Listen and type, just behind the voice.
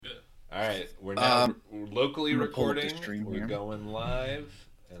All right, we're now locally I'm gonna pull up the recording. stream We're here. going live,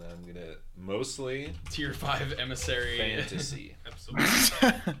 and I'm gonna mostly Tier 5 emissary fantasy.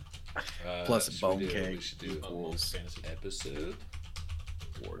 episode. Plus should bone we do- cake We should do equals Fantasy. episode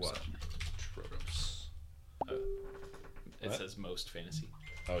what? Warzone. Tropes. It What? says most fantasy.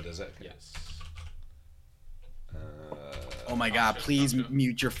 Oh, does it? Yes. Oh my god, Gotcha, please gotcha.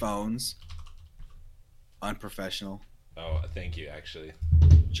 mute your phones. Unprofessional. Oh, thank you. Actually,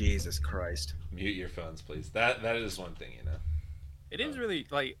 Jesus Christ. mute your phones, please. That is one thing, you know. It is really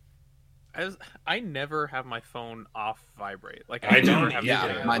like, I never have my phone off vibrate. Like I never don't have Yeah,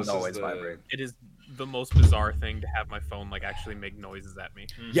 either. mine's This is always the- vibrate. It is the most bizarre thing to have my phone like actually make noises at me.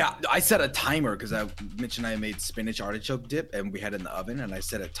 Yeah, I set a timer because I mentioned I made spinach artichoke dip and we had it in the oven, and I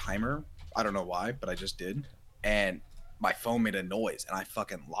set a timer. I don't know why, but I just did. And my phone made a noise, and I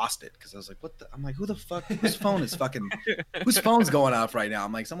fucking lost it because I was like, "What the?" I'm like, "Who the fuck? Whose phone is fucking? Whose phone's going off right now?"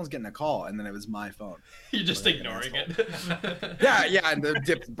 I'm like, "Someone's getting a call," and then it was my phone. You're just What an ignoring asshole. it. Yeah, and the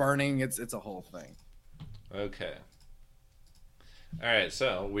dip's burning. It's a whole thing. Okay. All right,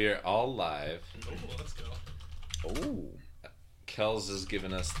 so we are all live. Oh, let's go. Oh, Kels has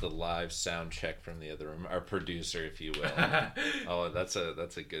given us the live sound check from the other room. Our producer, if you will. Oh, that's a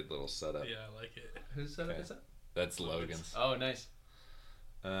good little setup. Yeah, I like it. Whose setup Okay. is that? That's Logan's. Oh, nice.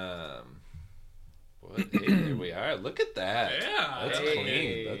 Hey, here we are. Look at that. Yeah. That's Hey.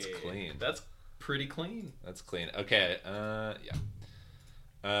 clean. That's clean. That's pretty clean. That's clean. Okay. Yeah.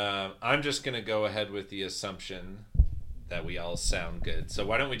 I'm just gonna go ahead with the assumption that we all sound good. So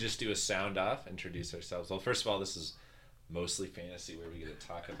why don't we just do a sound off? Introduce ourselves. Well, first of all, this is Mostly Fantasy, where we get to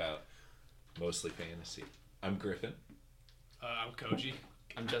talk about mostly fantasy. I'm Griffin. I'm Koji.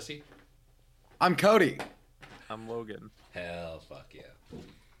 I'm Jesse. I'm Cody. I'm Logan. Hell, fuck yeah.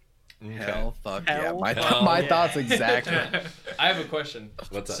 Okay. Hell, fuck Hell, yeah. fuck My yeah. thoughts exactly. I have a question.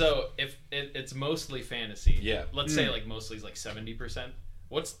 What's up? So if it's mostly fantasy, Yeah. Let's say like mostly is like 70%.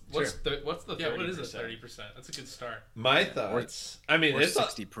 What's Sure. what's the 30%? Yeah, what is it? 30%. That's a good start. My thoughts. I mean, Or it's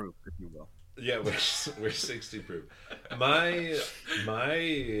 60 proof, if you will. Yeah, we're 60 proof. My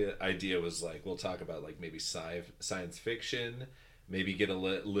idea was like we'll talk about like maybe science fiction, maybe get a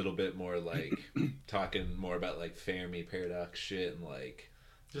little bit more like talking more about like Fermi paradox shit and like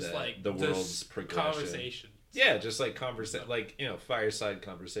Just like the this world's progression. conversation. Yeah, just like like fireside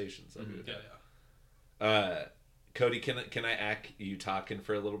conversations. I'll do with Yeah, that. Cody, can I act you talking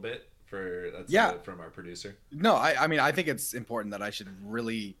for a little bit? Yeah. From our producer. No, I mean, I think it's important that I should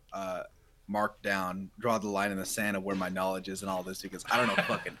really mark down, draw the line in the sand of where my knowledge is and all this, because I don't know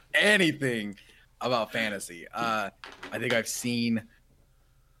fucking anything about fantasy. I think I've seen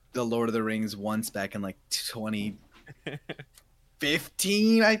The Lord of the Rings once back in like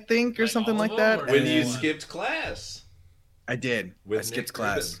 2015, I think, or Like something all like of that. them, or And When you then- skipped class. I did. With I skipped Nick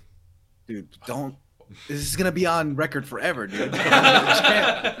class. Ribbon. Dude, don't. This is gonna be on record forever, dude.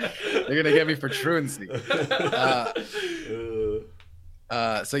 They're gonna get me for truancy.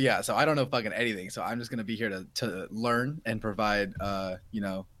 So yeah, so I don't know fucking anything. So I'm just gonna be here to learn and provide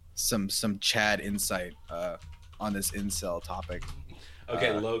some Chad insight on this incel topic.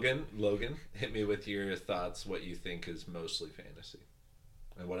 Okay, Logan, hit me with your thoughts. What you think is mostly fantasy,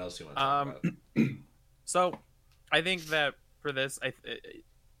 and what else you want to talk about? So, I think that for this,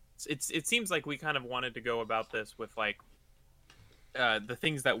 it seems like we kind of wanted to go about this with like the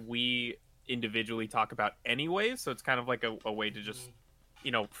things that we individually talk about anyways. So it's kind of like a way to just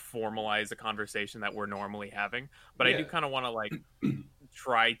formalize a conversation that we're normally having. But I do Yeah. kind of want to like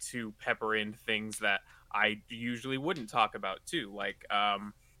try to pepper in things that I usually wouldn't talk about too. Like I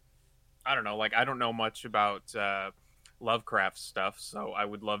don't know, like I don't know much about Lovecraft stuff, so I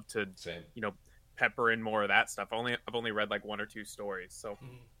would love to Same. pepper in more of that stuff. I've only read like one or two stories, so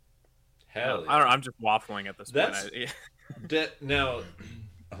Hell, I don't know. I'm just waffling at this That's- point. Now,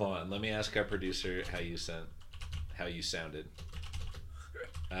 hold on. Let me ask our producer how you sounded.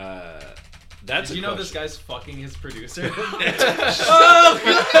 That's Did a you know this question. guy's fucking his producer?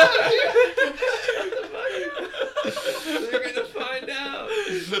 They're gonna find out.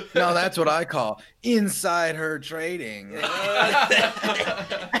 No, that's what I call inside her trading. All right,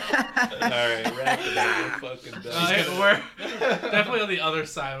 wrap it up. We're fucking done. We're definitely on the other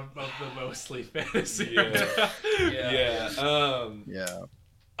side of the mostly fantasy. Yeah. Yeah. Yeah.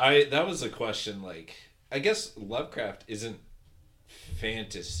 That was a question. Like, I guess Lovecraft isn't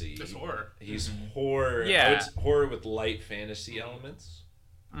fantasy. Just horror. He's horror. Yeah. It's horror with light fantasy elements.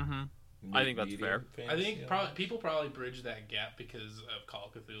 Mm-hmm. I think that's Medium fair. I fantasy think elements. people probably bridge that gap because of Call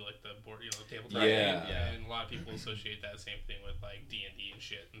of Cthulhu, like the board, tabletop Yeah. game, and a lot of people associate that same thing with like D&D and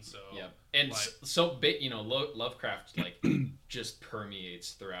shit, and so Yeah, and like- so Lovecraft like just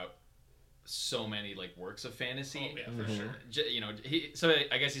permeates throughout so many like works of fantasy. Oh, yeah, for sure. So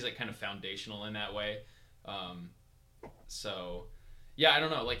I guess he's like kind of foundational in that way. So yeah, I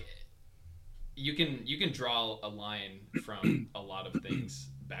don't know. Like you can draw a line from a lot of things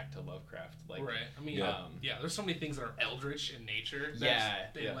back to Lovecraft. Like Right. I mean, Yeah. there's so many things that are eldritch in nature.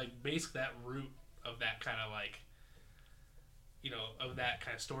 Like base that root of that kind of like, of that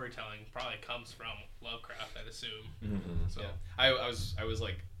kind of storytelling probably comes from Lovecraft, I'd assume. Mm-hmm. So yeah. I was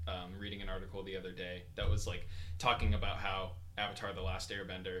like reading an article the other day that was like talking about how Avatar: The Last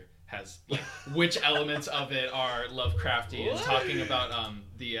Airbender has like which elements of it are Lovecraftian, talking about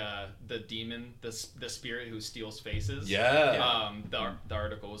the demon, the spirit who steals faces. Yeah. The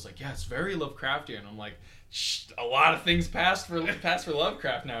article was like, yeah, it's very Lovecraftian. I'm like, a lot of things pass for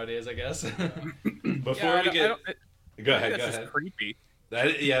Lovecraft nowadays, I guess. Before we get, go ahead. That's just creepy. That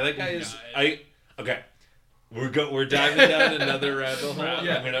guy is. Yeah, Okay. We're diving down another rabbit hole.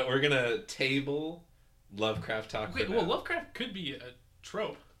 Yeah. We're gonna table Lovecraft talk. okay, for well, now. Lovecraft could be a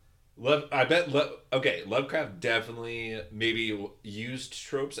trope. Lovecraft definitely maybe used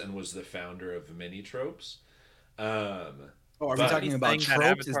tropes and was the founder of many tropes. Are we But- talking about He's saying that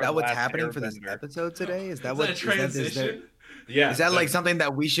tropes? Is Avatar that what's Last happening for this Airbender. episode today? Is that Is what? that a transition? Yeah, Is that like that's- something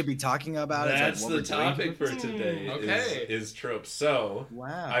that we should be talking about? Is That's like the what we're doing? topic for today. Okay. is tropes. So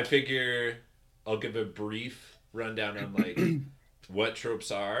Wow. I figure I'll give a brief rundown on like what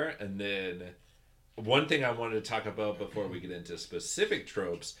tropes are, and then one thing I wanted to talk about before we get into specific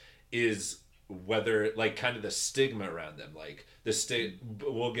tropes is whether like kind of the stigma around them, like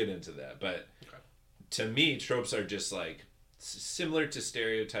we'll get into that, but Okay. to me tropes are just like similar to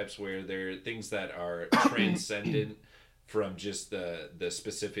stereotypes where they're things that are transcendent from just the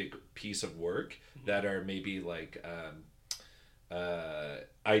specific piece of work, that are maybe like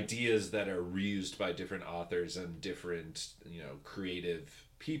ideas that are reused by different authors and different creative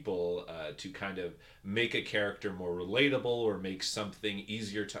people to kind of make a character more relatable or make something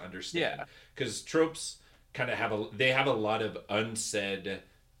easier to understand. Yeah. Because tropes kind of have a lot of unsaid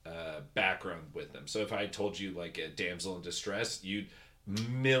background with them. So if I told you like a damsel in distress,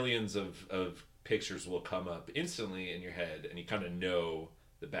 millions of pictures will come up instantly in your head, and you kind of know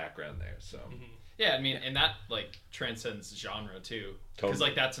the background there. So Yeah, I mean, and that like transcends genre too, because Totally.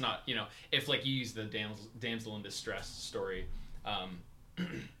 like that's not if like you use the damsel in distress story,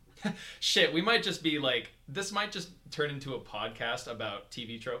 shit, we might just be like, this might just turn into a podcast about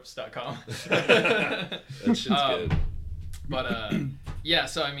tvtropes.com. that shit's good. But yeah,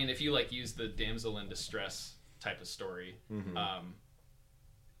 so I mean, if you like use the damsel in distress type of story,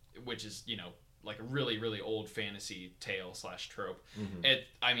 which is like a really really old fantasy tale / trope,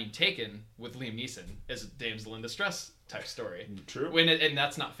 Taken with Liam Neeson is a damsel in distress type story. True. And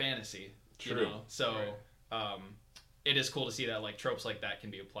that's not fantasy. True. So it is cool to see that like tropes like that can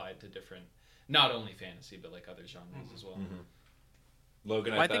be applied to different, not only fantasy but like other genres as well.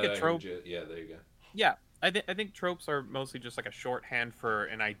 Logan, Well, I I think thought a I trope- heard you. Yeah, there you go. Yeah, I think tropes are mostly just like a shorthand for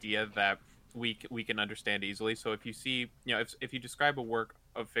an idea that we can understand easily. So if you see, if you describe a work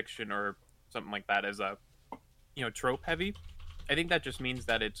of fiction or something like that as a, trope heavy, I think that just means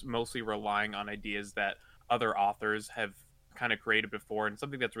that it's mostly relying on ideas that other authors have kind of created before and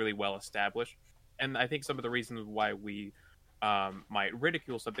something that's really well established. And I think some of the reasons why we might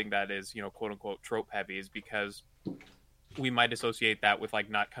ridicule something that is, quote unquote trope heavy is because we might associate that with like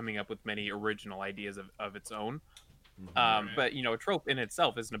not coming up with many original ideas of its own. But a trope in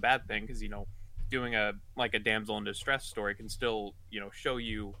itself isn't a bad thing, because doing a damsel in distress story can still show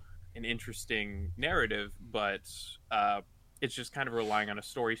you an interesting narrative, but it's just kind of relying on a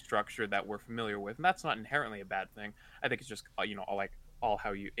story structure that we're familiar with, and that's not inherently a bad thing. I think it's just all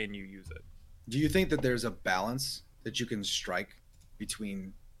how you use it. Do you think that there's a balance that you can strike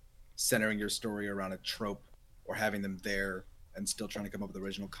between centering your story around a trope or having them there and still trying to come up with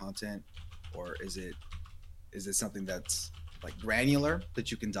original content? Or is it something that's like granular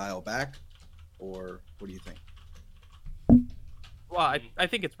that you can dial back? Or what do you think? Well, I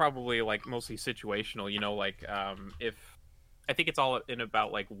think it's probably like mostly situational, if I think it's all in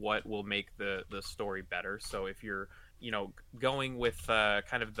about like what will make the story better. So if you're going with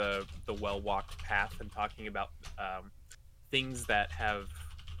kind of the well-walked path and talking about things that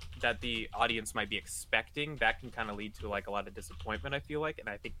the audience might be expecting, that can kind of lead to like a lot of disappointment, I feel like. And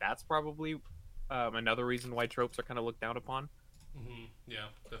I think that's probably another reason why tropes are kind of looked down upon. Yeah,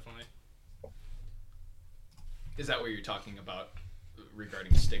 definitely. Is that what you're talking about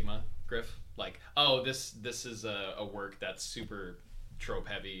regarding stigma, Griff? Like, oh, this is a work that's super trope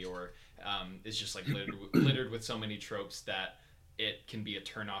heavy, or is just like littered with so many tropes that it can be a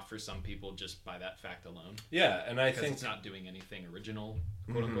turnoff for some people just by that fact alone. Yeah, and I Because think it's not doing anything original,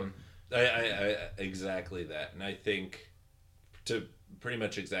 quote unquote. I exactly that, and I think to pretty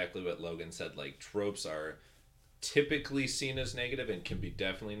much exactly what Logan said. Like tropes are typically seen as negative and can be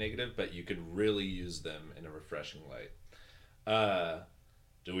definitely negative, but you can really use them in a refreshing light.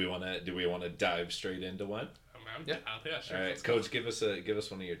 Do we want to dive straight into one? Yeah, sure. All right, Coach, give us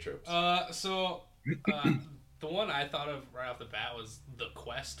one of your tropes. The one I thought of right off the bat was the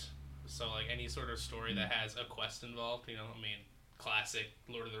quest. So like any sort of story that has a quest involved, classic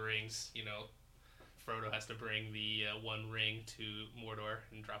Lord of the Rings, Frodo has to bring the one ring to Mordor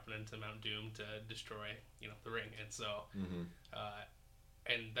and drop it into Mount Doom to destroy, the ring. And so,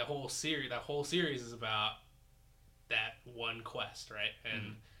 and that whole series is about that one quest, right?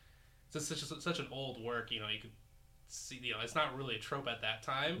 And it's such an old work, you could see, it's not really a trope at that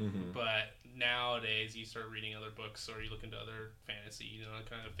time, but nowadays you start reading other books or you look into other fantasy,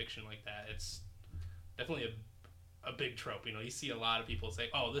 kind of fiction like that. It's definitely a big trope. You see a lot of people say,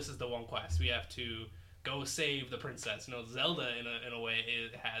 "Oh, this is the one quest. We have to go save the princess." Zelda in a way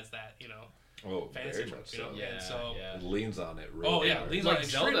it has that, fantasy trope. So. Yeah, and so it leans on it. Really leans on it.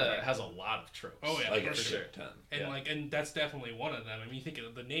 Zelda has a lot of tropes. Oh yeah, like for sure. Ton. And and that's definitely one of them. I mean, you think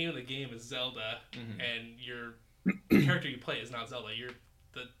of the name of the game is Zelda, and your character you play is not Zelda. You're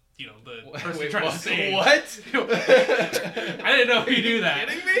the person trying to save. What? I didn't know you knew that.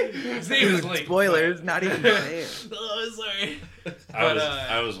 Kidding me? His name is Link. Spoilers, not even there. Oh, sorry.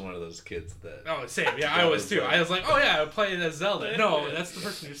 I was one of those kids that. Oh, same. Yeah, I was too. I was like, oh yeah, I played as Zelda. No, that's the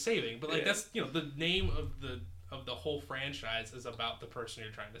person you're saving. But like that's the name of the whole franchise is about the person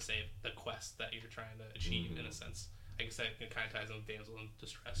you're trying to save, the quest that you're trying to achieve in a sense. I guess that kind of ties in with damsel in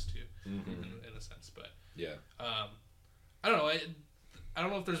distress too, in a sense. But yeah, I don't know. I don't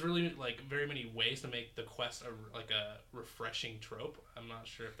know if there's really like very many ways to make the quest a refreshing trope. I'm not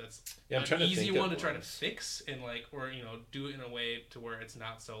sure if that's an easy one to try to fix and or do it in a way to where it's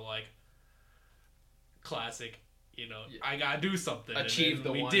not so like classic. I gotta do something. Achieve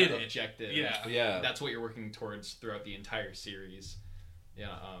the we one did objective. Yeah. That's what you're working towards throughout the entire series.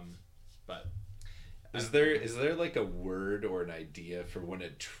 Yeah. But is there like a word or an idea for when a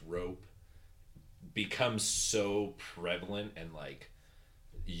trope becomes so prevalent and like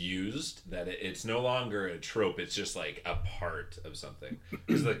used that it's no longer a trope, it's just like a part of something?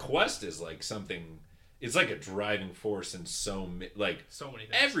 Because the quest is like something, it's like a driving force in so many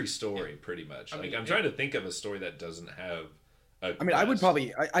things. Every story pretty much. I'm trying to think of a story that doesn't have a quest. I would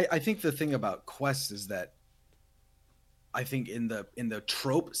probably I think the thing about quests is that I think in the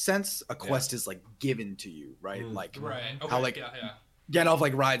trope sense a quest is like given to you, right? Like right. Okay. How Gandalf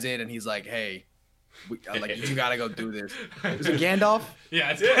like rides in and he's like, hey, you gotta go do this. Is it Gandalf?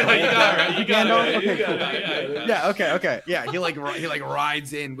 Yeah, it's Gandalf. You got it. Okay, cool. Yeah, okay. Yeah, he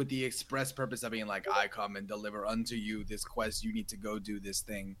rides in with the express purpose of being like, I come and deliver unto you this quest. You need to go do this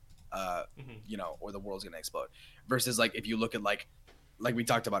thing, or the world's gonna explode. Versus like if you look at like we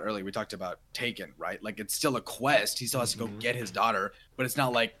talked about earlier, we talked about Taken, right? Like it's still a quest. He still has to go get his daughter, but it's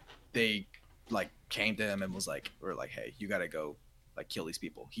not like they like came to him and was like, hey, you gotta go like kill these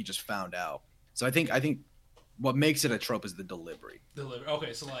people. He just found out. So I think what makes it a trope is the delivery.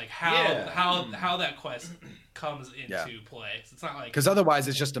 Okay, so like how that quest comes into play. So it's not like because otherwise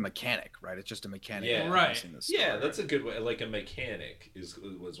it's just a mechanic, right? It's just a mechanic. Yeah, right. Yeah, that's a good way. Like a mechanic was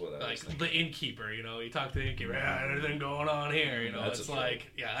what I was thinking. The innkeeper. You talk to the innkeeper. Anything going on here? It's like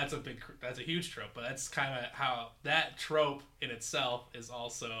that's a huge trope. But that's kind of how that trope in itself is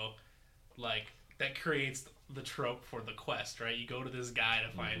also like that creates the trope for the quest, right? You go to this guy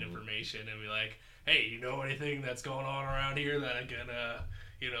to find information and be like, hey, you know anything that's going on around here that I can,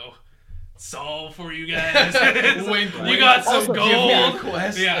 solve for you guys? You got some gold.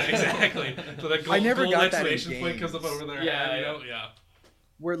 Quest. Yeah, exactly. So that gold, I never gold got that exclamation in point comes up over their head, Yeah.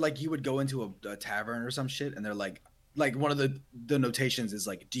 Where like you would go into a tavern or some shit and they're like one of the notations is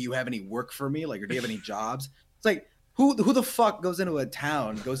like, do you have any work for me? Like, or do you have any jobs? It's like, who the fuck goes into a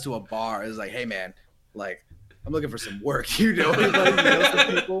town, goes to a bar, is like, hey man, like, I'm looking for some work. Some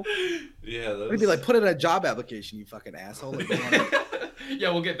people? Yeah, I'd be like, put in a job application, you fucking asshole. Like, yeah,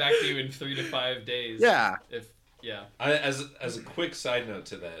 we'll get back to you in 3 to 5 days. Yeah. As a quick side note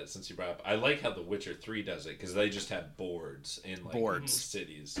to that, since you brought up, I like how The Witcher 3 does it because they just have boards in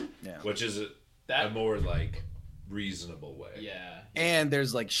cities, which is a more like reasonable way. Yeah. And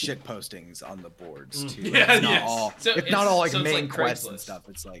there's like shit postings on the boards too. Yeah, it's not all like main like quests and Craigslist. stuff.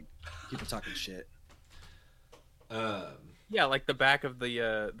 It's like people talking shit. Yeah, like the back of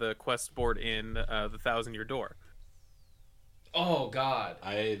the quest board in the Thousand Year Door. Oh God,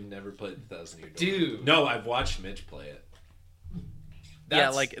 I never played the 1,000 Year Door. Dude, no, I've watched Mitch play it. Yeah,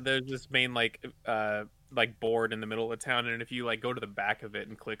 like there's this main like like board in the middle of town, and if you like go to the back of it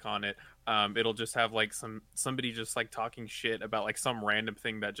and click on it, it'll just have like somebody just like talking shit about like some random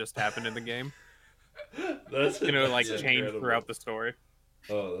thing that just happened in the game. That's Like that's change incredible. throughout the story.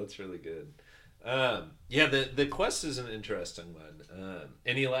 Oh, that's really good. Yeah, the quest is an interesting one.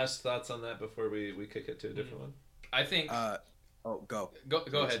 Any last thoughts on that before we kick it to a different one? I think. Go.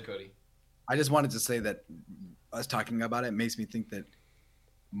 Go ahead, Cody. I just wanted to say that us talking about it makes me think that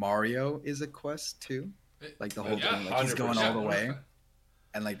Mario is a quest too. Like the whole Yeah, thing, like he's going 100%. all the way,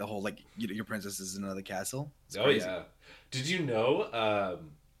 and like the whole like your princess is in another castle. It's Oh crazy. yeah. Did you know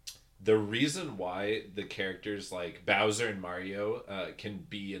the reason why the characters like Bowser and Mario can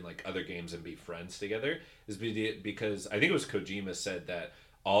be in like other games and be friends together is because I think it was Kojima said that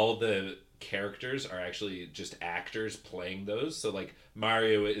all the characters are actually just actors playing those. So like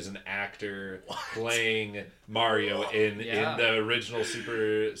Mario is an actor playing Mario in the original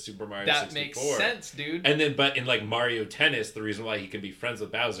Super Mario That 64. makes sense, dude. And then, but in like Mario Tennis, the reason why he can be friends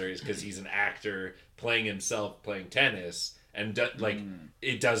with Bowser is because he's an actor playing himself playing tennis, and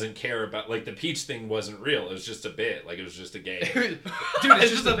it doesn't care about like the Peach thing wasn't real. It was just a bit, like it was just a game. Dude,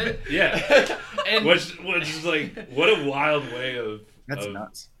 it's just a bit. Yeah, And which is like what a wild way of That's of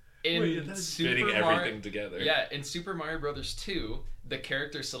nuts. in fitting Super everything Mario, together. yeah, in Super Mario Brothers 2, the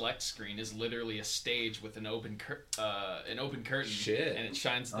character select screen is literally a stage with an open curtain, Shit. and it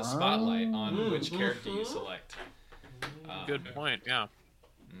shines the spotlight on Mm. which character you select. Good point. Yeah.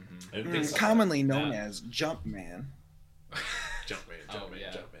 I didn't think so. Commonly known Yeah. as Jumpman. Jumpman,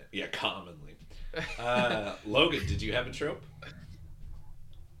 yeah. Jumpman. Yeah, commonly. Logan, did you have a trope?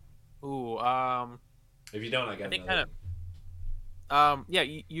 Ooh. If you don't, I got I think another. Yeah.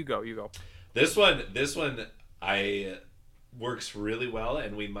 You go. This one, I works really well,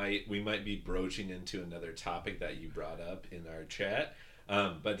 and we might be broaching into another topic that you brought up in our chat.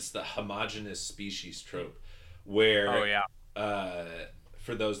 But it's the homogeneous species trope, where Oh yeah.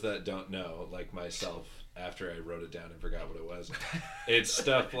 For those that don't know, like myself, after I wrote it down and forgot what it was, it's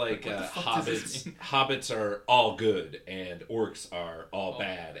stuff like What the fuck does this mean? hobbits are all good, and orcs are all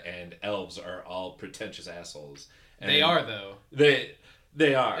bad, and elves are all pretentious assholes. And They are though.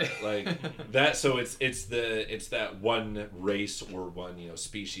 They are like that. So it's that one race or one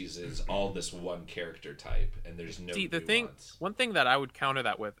species is all this one character type, and there's no See, nuance. one thing that I would counter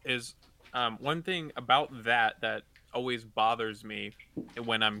that with is one thing about that always bothers me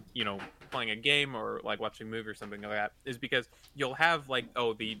when I'm playing a game or like watching a movie or something like that, is because you'll have like,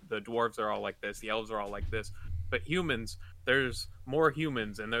 oh, the dwarves are all like this, the elves are all like this, but humans, there's more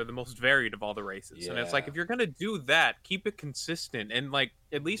humans and they're the most varied of all the races. And it's like, Yeah. if you're gonna do that, keep it consistent and like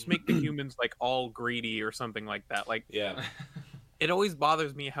at least make the humans like all greedy or something like that. Like, Yeah, it always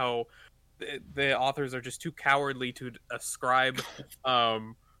bothers me how the authors are just too cowardly to ascribe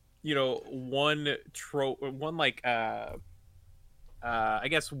one trope, one like I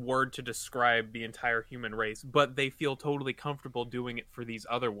guess word to describe the entire human race, but they feel totally comfortable doing it for these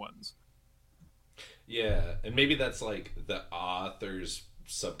other ones. yeah, and maybe that's like the author's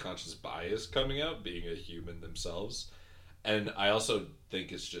subconscious bias coming out, being a human themselves. And I also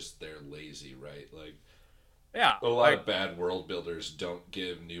think it's just they're lazy, right? Like Yeah, a lot of bad world builders don't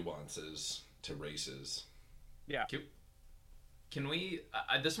give nuances to races. yeah. Can we?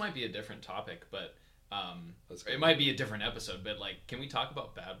 This might be a different topic, but Let's go. it might be a different episode. But like, can we talk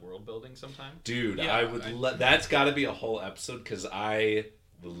about bad world building sometime? Dude, Yeah, I would. That's got to be a whole episode because I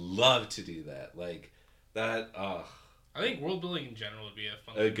would love to do that. Like that. I think world building in general would be a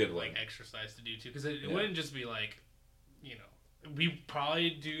fun A good like one. exercise to do too, because it Yeah. wouldn't just be like, we probably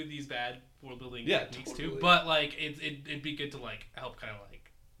do these bad world building Yeah, techniques totally. too, but like it'd be good to like help kind of like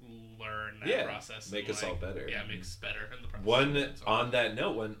learn that Yeah, process, make and, us all like, better. Yeah, make us better in the process. One So- on that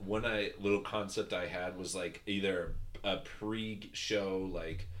note, one little concept I had was like either a pre-show,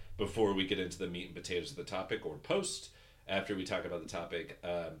 like before we get into the meat and potatoes of the topic, or post after we talk about the topic,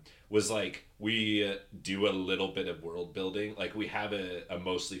 was like we do a little bit of world building. Like we have a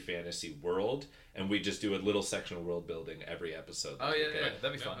mostly fantasy world, and we just do a little section of world building every episode. Oh Like, yeah, okay, yeah,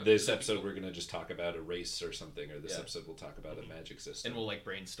 that'd be fun. This episode we're gonna just talk about a race or something, or this Yeah. episode we'll talk about a magic system. And we'll like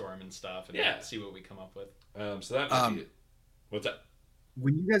brainstorm and stuff, and Yeah. see what we come up with. So that might be it. What's that?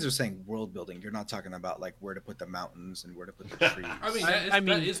 When you guys are saying world building, you're not talking about like where to put the mountains and where to put the trees. I mean,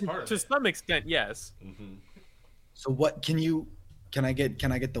 that is part of to it. some extent, yes. Mm-hmm. So what can I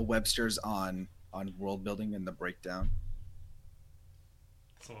get the Webster's on world building and the breakdown?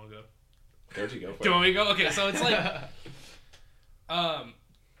 Someone go. Where'd you go for Do you it? want me to go? Okay, so it's like,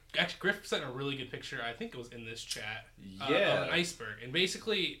 actually, Griff sent a really good picture. I think it was in this chat. Yeah. Of an iceberg, and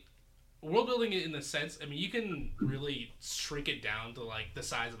basically, world building in the sense, I mean, you can really shrink it down to like the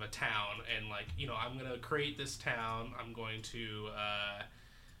size of a town, and like, you know, I'm gonna create this town. I'm going to,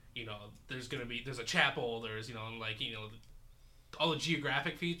 you know, there's a chapel. There's, you know, like, you know, all the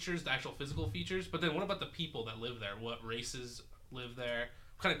geographic features, the actual physical features. But then what about the people that live there? What races live there?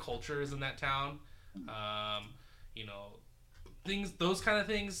 What kind of culture is in that town? You know, those kind of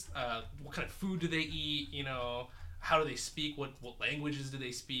things. What kind of food do they eat? You know. How do they speak? What languages do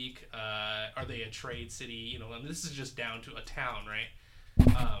they speak? Are they a trade city? You know, and this is just down to a town, right?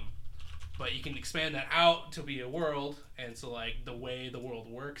 But you can expand that out to be a world, and so like the way the world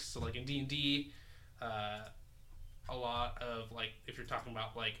works. So like in D&D, a lot of like if you're talking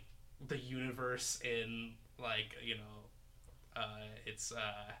about like the universe in like, you know, its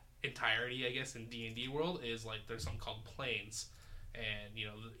entirety, I guess, in D&D world is like there's something called planes, and you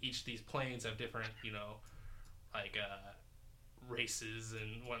know each of these planes have different, you know, like races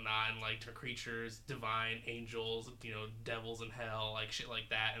and whatnot, and like to creatures, divine, angels, you know, devils in hell, like shit like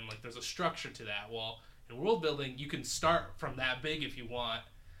that, and like there's a structure to that. Well, in world building, you can start from that big if you want,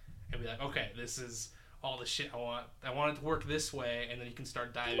 and be like, okay, this is all the shit I want. I want it to work this way, and then you can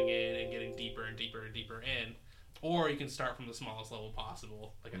start diving in and getting deeper and deeper and deeper in. Or you can start from the smallest level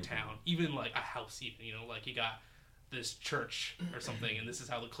possible, like a town, even like a house, even, you know, like you got this church or something, and this is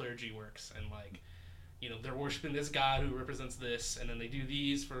how the clergy works, and like, you know, they're worshiping this god who represents this, and then they do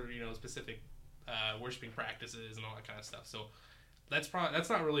these for, you know, specific worshiping practices and all that kind of stuff. So that's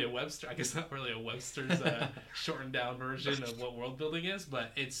not really a Webster. I guess not really a Webster's shortened down version of what world building is,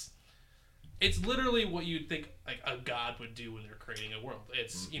 but it's literally what you'd think like a god would do when they're creating a world.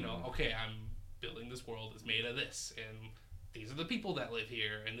 It's, you know, okay, I'm building this world is made of this, and these are the people that live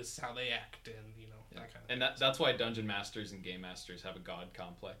here, and this is how they act, and you know, that kind of thing. And that's why dungeon masters and game masters have a god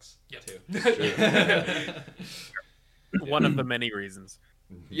complex too. One of the many reasons.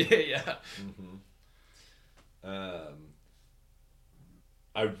 Yeah. I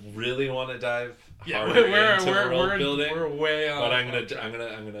really want to dive Yeah, harder into world building, we're way on. but I'm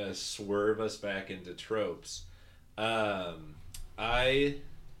gonna swerve us back into tropes. How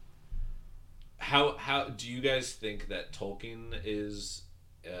do you guys think that Tolkien is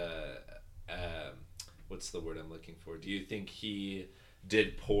what's the word I'm looking for? Do you think he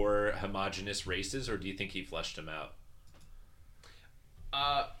did poor homogenous races, or do you think he fleshed them out?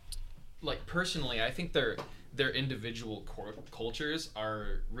 Like personally, I think their individual cultures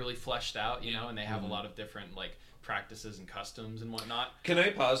are really fleshed out, you know, and they have a lot of different like practices and customs and whatnot. Can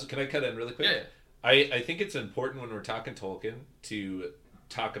I pause? Can I cut in really quick? Yeah. I think it's important when we're talking Tolkien to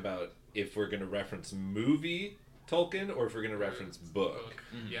talk about if we're going to reference movie Tolkien or if we're going to reference book.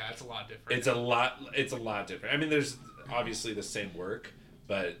 Yeah, it's a lot different. It's a lot different. I mean, there's obviously the same work,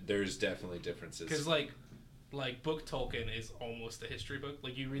 but there's definitely differences. Because like book Tolkien is almost a history book.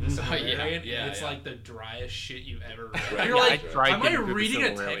 Like you read the Silmarillion, and it's like the driest shit you've ever read. Right. You're like, am I getting through the reading a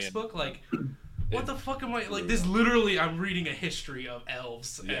Silmarillion. textbook? Like, what the fuck am I like? This literally, I'm reading a history of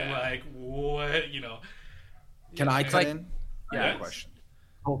elves, and like, what, you know? Can I cut in? I Yeah. have a question.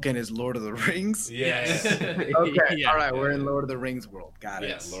 Tolkien is Lord of the Rings? Yes. Okay, Yeah. all right, we're in Lord of the Rings world. Got it.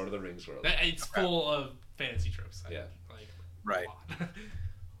 Yes, Lord of the Rings world. It's full of fantasy tropes. Yeah. Like, Right. a lot.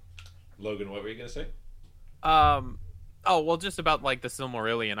 Logan, what were you going to say? Oh, well, just about like the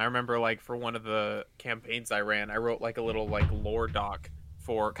Silmarillion. I remember like for one of the campaigns I ran, I wrote like a little like lore doc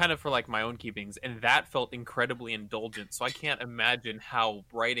for like my own keepings, and that felt incredibly indulgent. So I can't imagine how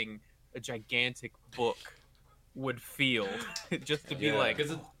writing a gigantic book would feel just to be Yeah. like,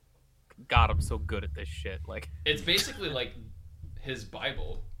 Because God, I'm so good at this shit. Like, it's basically like his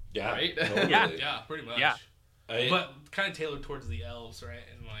Bible. Yeah. Right? Totally. Yeah, pretty much. Yeah. But kind of tailored towards the elves, right?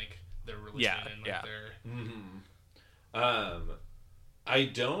 And like their religion and like yeah. their.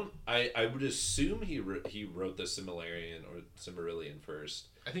 I would assume he wrote the Silmarillion first.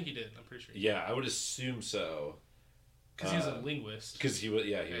 I think he did. I'm pretty sure. Yeah, I would assume so. Because he's a linguist. Because he was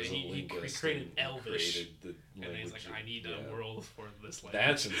a He linguist. created and Elvish. created the And then he's like, language. I need a world for this language.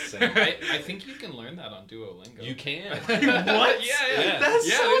 That's insane. I think you can learn that on Duolingo. You can. What? Yeah. That's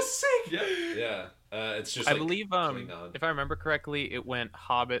Yeah, so dude. sick. Yeah. Yeah. It's just I like believe, putting on. if I remember correctly, it went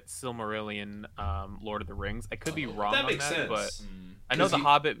Hobbit, Silmarillion, Lord of the Rings. I could be wrong that on makes that, sense. but Mm. I know 'Cause the he-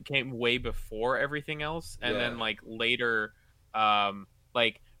 Hobbit came way before everything else, and Yeah. then like later,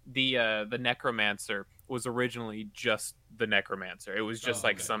 like the Necromancer was originally just the Necromancer. It was just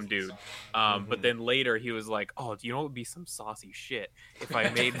like some dude. But then later he was like, "Oh, do you know what would be some saucy shit if I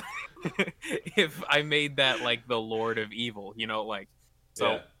made if I made that like the Lord of Evil, you know, like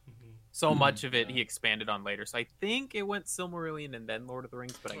so." Yeah. So much of it he expanded on later. So I think it went Silmarillion and then Lord of the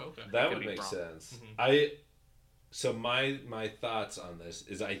Rings, but I Oh, okay. That could would be make wrong. sense. Mhm. So my thoughts on this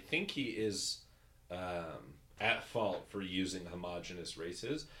is I think he is at fault for using homogenous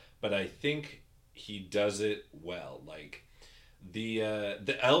races, but I think he does it well. Like the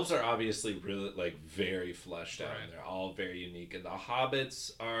elves are obviously really like very fleshed out, Right. and they're all very unique, and the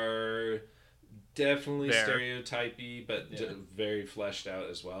hobbits are definitely There. stereotypy, but Yeah. very fleshed out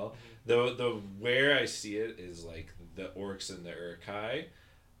as well. The where I see it is like the orcs and the Urkai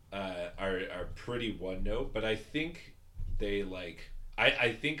are pretty one note, but I think they like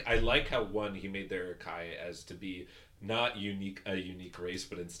I think I like how one he made the Urkai as to be not a unique race,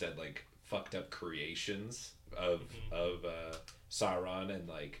 but instead like fucked up creations of Sauron, and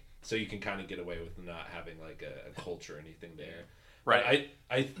like so you can kind of get away with not having like a culture or anything there. Right.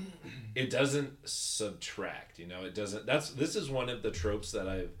 But I it doesn't subtract, you know, it doesn't. This is one of the tropes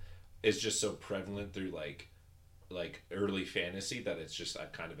that is just so prevalent through like early fantasy that it's just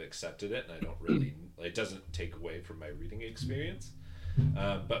I've kind of accepted it, and I don't really it doesn't take away from my reading experience.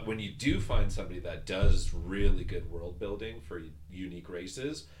 But when you do find somebody that does really good world building for unique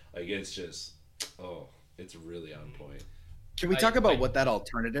races, like it's just it's really on point. Can we talk about what that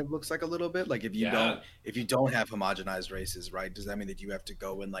alternative looks like a little bit? Like if you don't have homogenized races, right? Does that mean that you have to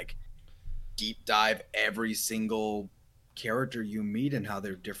go and like deep dive every single character you meet and how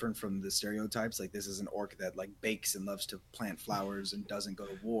they're different from the stereotypes? Like this is an orc that like bakes and loves to plant flowers and doesn't go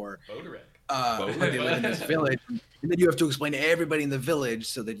to war. Bodorek. They live in this village, and then you have to explain to everybody in the village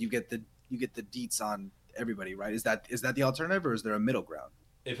so that you get the deets on everybody, right? Is that the alternative, or is there a middle ground?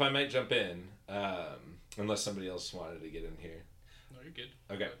 If I might jump in, unless somebody else wanted to get in here. No, you're good.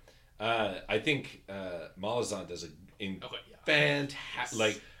 Okay. I think Malazan does Okay, yeah. fantastic,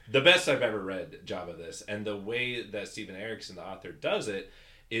 like the best I've ever read job of this, and the way that Stephen Erickson, the author, does it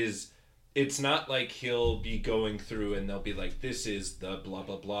is it's not like he'll be going through and they'll be like, this is the blah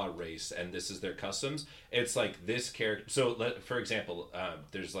blah blah race and this is their customs. It's like this character. So for example,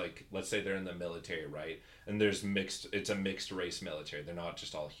 there's like, let's say they're in the military, right? And there's it's a mixed race military. They're not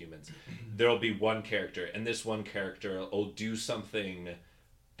just all humans. There'll be one character, and this one character will do something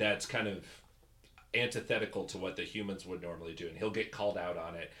that's kind of antithetical to what the humans would normally do, and he'll get called out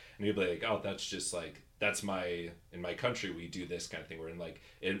on it, and he'll be like, oh, that's just like in my country we do this kind of thing,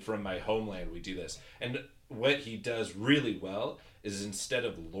 we're from my homeland we do this. And what he does really well is instead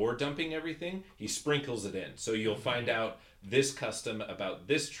of lore dumping everything, he sprinkles it in, so you'll find out this custom about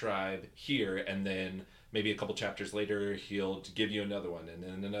this tribe here, and then maybe a couple chapters later he'll give you another one, and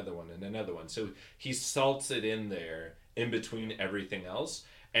then another one, and another one. So he salts it in there in between everything else,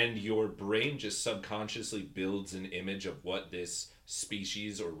 and your brain just subconsciously builds an image of what this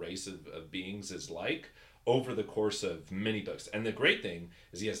species or race of beings is like over the course of many books. And the great thing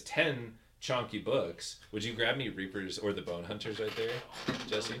is he has 10 chunky books. Would you grab me Reapers or the Bone Hunters right there,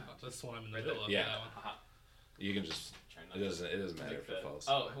 Jesse? That's the one I'm in the Right middle of. there? Yeah. That one. You can just, it doesn't matter if it falls.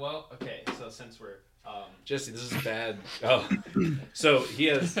 Oh, well, okay. So since we're Jesse, this is bad. Oh, so he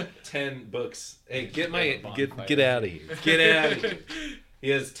has 10 books. Hey, get out of here. Get out of here. He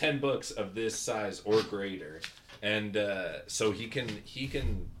has 10 books of this size or greater, and so he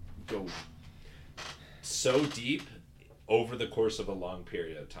can go so deep over the course of a long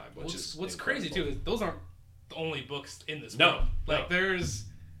period of time, which is what's incredible. crazy too is those aren't the only books in this No, book. Like no.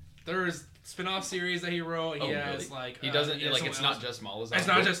 there's spin-off series that he wrote. He has really? like He doesn't he has like it's someone not else. just Malazan. It's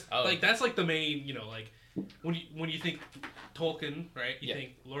not just Oh. like that's like the main, you know, like when you think Tolkien, right? You Yeah.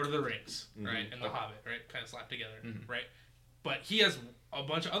 think Lord of the Rings, right, and The Okay. Hobbit, right, kind of slapped together, Mhm. right? But he has a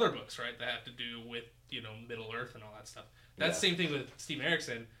bunch of other books, right, that have to do with, you know, Middle Earth and all that stuff. That's the same thing with Steve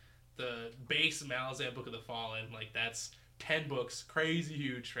Erickson. The base Malazan Book of the Fallen, like that's 10 books, crazy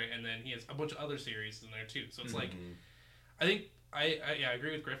huge, right? And then he has a bunch of other series in there too. So it's like, I think I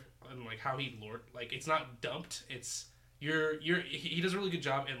agree with Griff on like how he like it's not dumped. It's he does a really good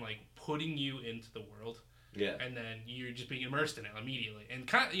job in like putting you into the world. Yeah. And then you're just being immersed in it immediately, and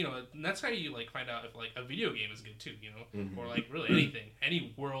kind of, you know, and that's how you like find out if like a video game is good too, you know, or like really anything,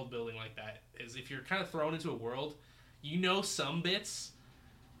 any world building like that is if you're kind of thrown into a world, you know, some bits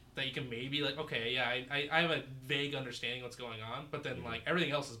that you can maybe like, okay, yeah, I have a vague understanding of what's going on, but then like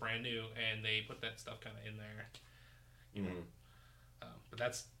everything else is brand new, and they put that stuff kind of in there. But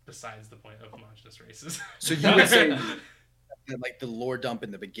that's besides the point of homogenous races. So you would say that like the lore dump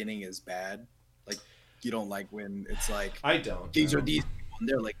in the beginning is bad? Like you don't like when it's like I don't. these are these people and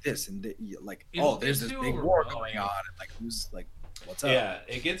they're like this and like It'll- there's it's this too big war overwhelming. going on and like who's like what's up? Yeah,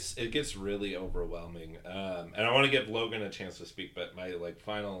 it gets really overwhelming, and I want to give Logan a chance to speak. But my like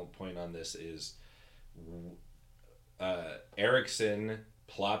final point on this is, Erickson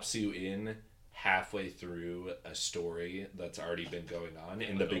plops you in halfway through a story that's already been going on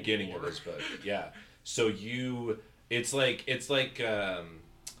in the beginning of this book. Yeah. So it's like it's like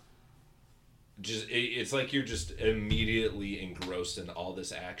you're just immediately engrossed in all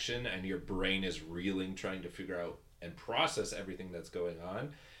this action, and your brain is reeling, trying to figure out and process everything that's going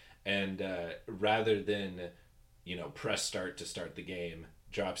on. And rather than, press start to start the game,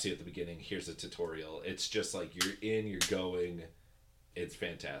 drops you at the beginning, here's a tutorial. It's just like you're going. It's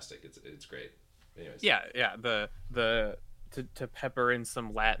fantastic. It's great. Anyways. Yeah. To pepper in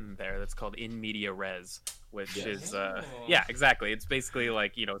some Latin there, that's called in media res, which is yeah, exactly. It's basically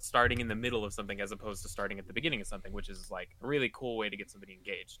like, starting in the middle of something as opposed to starting at the beginning of something, which is like a really cool way to get somebody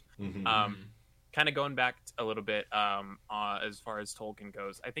engaged. Mm-hmm. Kind of going back a little bit as far as Tolkien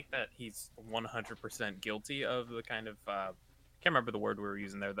goes, I think that he's 100% guilty of the kind of can't remember the word we were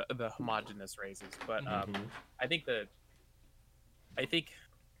using there, the homogenous races, but I think that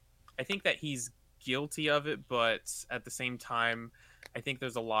he's guilty of it, but at the same time, I think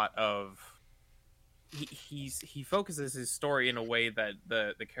there's a lot of he focuses his story in a way that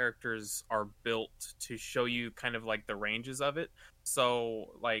the characters are built to show you kind of like the ranges of it.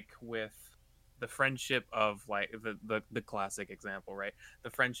 So like with the friendship of like the classic example, right?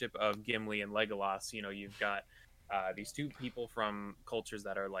 The friendship of Gimli and Legolas. You've got these two people from cultures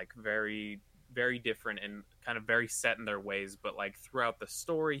that are like very, very different and kind of very set in their ways, but like throughout the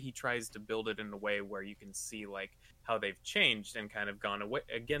story he tries to build it in a way where you can see like how they've changed and kind of gone away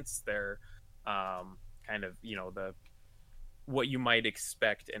against their kind of the what you might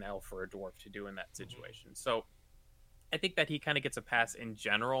expect an elf or a dwarf to do in that situation. So I think that he kind of gets a pass in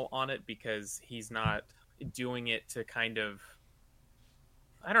general on it because he's not doing it to kind of,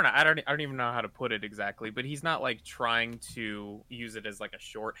 I don't know. I don't even know how to put it exactly, but he's not like trying to use it as like a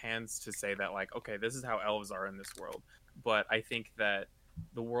shorthand to say that like, okay, this is how elves are in this world. But I think that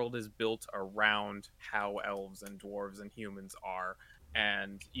the world is built around how elves and dwarves and humans are,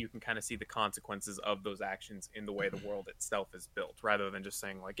 and you can kind of see the consequences of those actions in the way the world itself is built, rather than just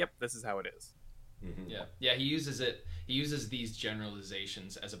saying like, yep, this is how it is. Mm-hmm. Yeah. He uses these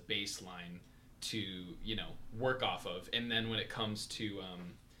generalizations as a baseline to work off of, and then when it comes to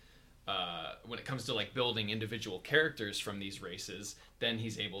like building individual characters from these races, then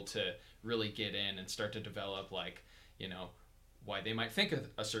he's able to really get in and start to develop like why they might think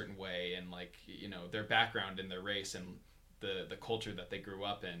a certain way, and like their background in their race and the culture that they grew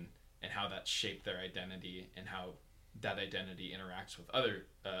up in, and how that shaped their identity, and how that identity interacts with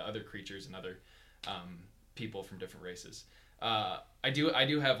other creatures and other people from different races. I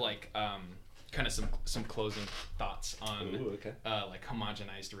do have like kind of some closing thoughts on like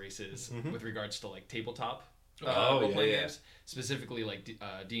homogenized races with regards to like tabletop role-playing games, specifically like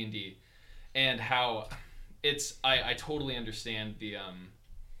D&D, and how it's I totally understand the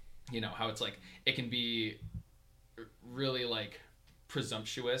how it's like it can be really like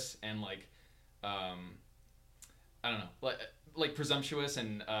presumptuous and like I don't know, like presumptuous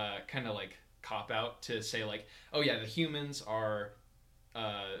and kind of like cop out to say like, oh yeah, the humans are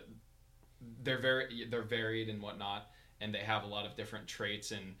they're varied and whatnot, and they have a lot of different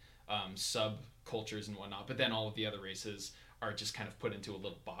traits and subcultures and whatnot, but then all of the other races are just kind of put into a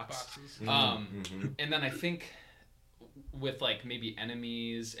little box. And then I think with like maybe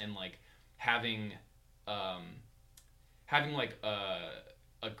enemies and like having like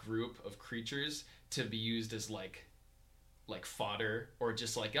a group of creatures to be used as like fodder, or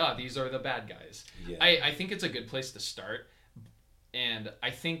just like these are the bad guys. I think it's a good place to start. And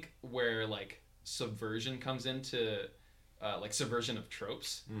I think where like subversion comes into like subversion of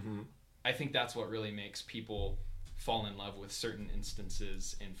tropes, I think that's what really makes people fall in love with certain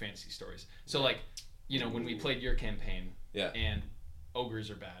instances in fantasy stories. So like when we played your campaign, and ogres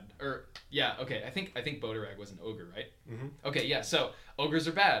are bad, or I think Bodarag was an ogre, right? Okay, yeah, so ogres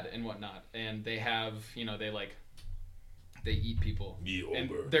are bad and whatnot, and they have they eat people,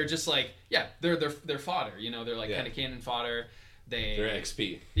 and they're just like they're fodder, they're like kind of cannon fodder. They're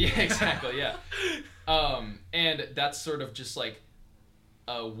XP. Yeah, exactly. Yeah. And that's sort of just like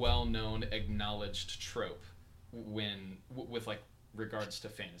a well-known, acknowledged trope with like regards to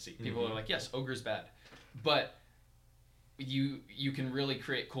fantasy. People are like, yes, ogre's bad, but you can really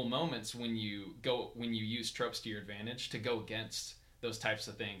create cool moments when you use tropes to your advantage to go against those types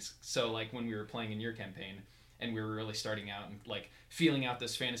of things. So like when we were playing in your campaign, and we were really starting out and like feeling out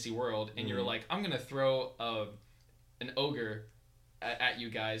this fantasy world, and you're like, I'm gonna throw an ogre at you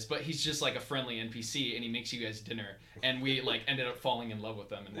guys, but he's just like a friendly NPC, and he makes you guys dinner, and we like ended up falling in love with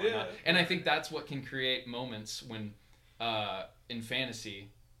them and whatnot. And I think that's what can create moments when in fantasy,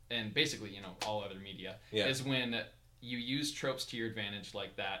 and basically all other media, is when you use tropes to your advantage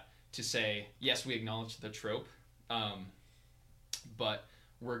like that to say, yes, we acknowledge the trope, but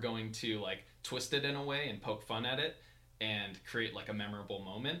we're going to like twist it in a way and poke fun at it and create like a memorable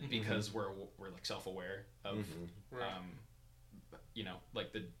moment because we're like self-aware of Right. you know,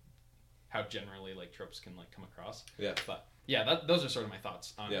 like how generally like tropes can like come across. Yeah. But yeah, those are sort of my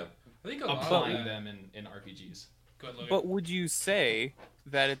thoughts on Yeah. I think a lot of applying that- them in RPGs. Go ahead, Logan. But would you say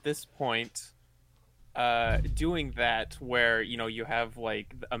that at this point, doing that where, you know, you have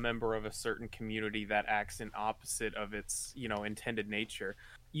like a member of a certain community that acts in opposite of its, you know, intended nature,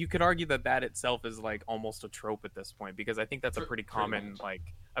 you could argue that that itself is like almost a trope at this point, because I think that's a pretty common, like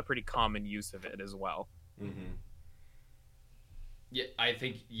a pretty common use of it as well. Mm-hmm. Yeah, I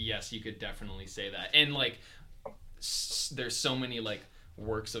think yes, you could definitely say that. And like, there's so many like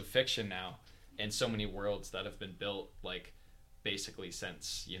works of fiction now, and so many worlds that have been built like basically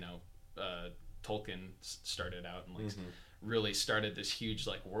since, you know, Tolkien started out and like really started this huge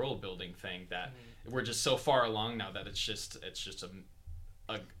like world building thing that we're just so far along now that it's just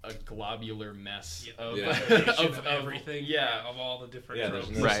a globular mess of, of everything. Yeah. Of all the different Yeah, tropes.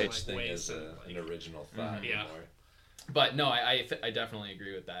 there's no Right. such thing ways as of, an original thought Yeah. anymore. But no, I definitely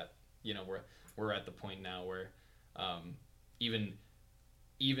agree with that. You know, we're at the point now where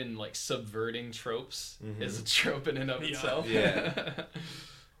even like subverting tropes is a trope in and of itself. Yeah.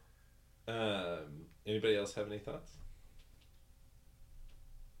 Anybody else have any thoughts?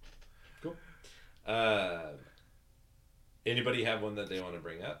 Cool. Anybody have one that they want to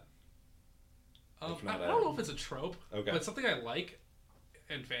bring up? If I not, don't know if it's a trope, Okay. but something I like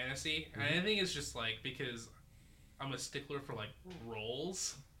in fantasy. And I think it's just like because I'm a stickler for like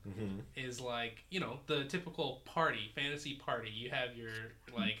roles. Mm-hmm. Is like, you know, the typical fantasy party. You have your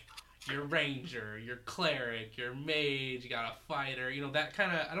like your ranger, your cleric, your mage. You got a fighter. You know, that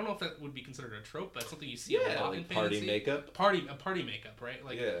kind of. I don't know if that would be considered a trope, but it's something you see a lot in like fantasy. party makeup. A party makeup, right?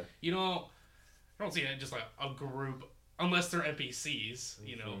 Like, Yeah. you know, I don't see it just like a group, unless they're NPCs.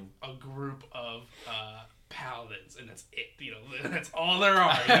 You know, a group of paladins, and that's it. You know, that's all there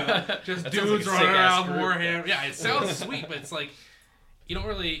are. You know? Just That sounds dudes like a running sick-ass around group. Warhammer. Yeah, it sounds sweet, but it's like you don't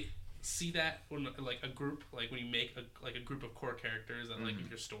really see that when like a group, like when you make a group of core characters that like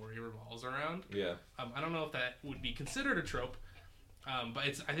your story revolves around. Yeah. I don't know if that would be considered a trope, but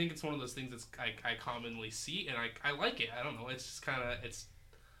I think it's one of those things that's I commonly see, and I like it. I don't know. It's just kind of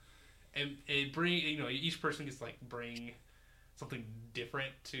and it bring, you know, each person gets to like bring something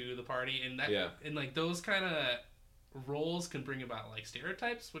different to the party, and that and like those kind of roles can bring about like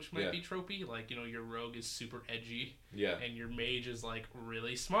stereotypes, which might be tropey. Like, you know, your rogue is super edgy, and your mage is like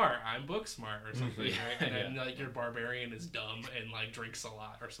really smart. I'm book smart or something, right? And then like your barbarian is dumb and like drinks a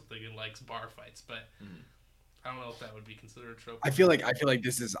lot or something and likes bar fights. But I don't know if that would be considered a trope. I feel like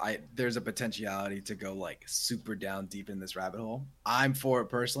this is there's a potentiality to go like super down deep in this rabbit hole. I'm for it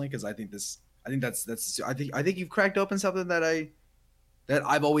personally because I think you've cracked open something that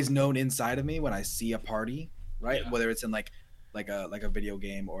I've always known inside of me when I see a party, right? Yeah. Whether it's in like a video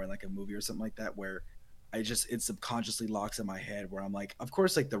game or in like a movie or something like that, where it subconsciously locks in my head where I'm like, of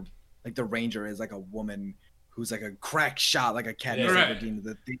course, like the ranger is like a woman who's like a crack shot, like a Katniss Everdeen,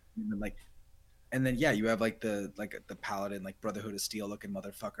 the thing, and then you have like the paladin, like Brotherhood of Steel looking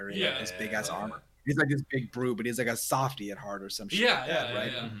motherfucker in like, this big ass armor. He's like this big brute, but he's like a softie at heart or some shit.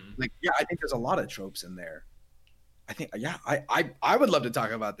 Right? Like, I think there's a lot of tropes in there. I think, I would love to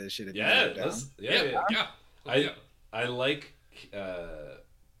talk about this shit. If you guys are down. I like.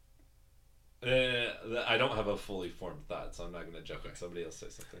 I don't have a fully formed thought, so I'm not going to jump in. Somebody else say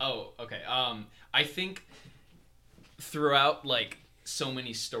something. Oh, okay. I think throughout like so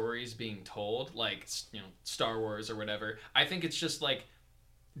many stories being told, like, you know, Star Wars or whatever, I think it's just like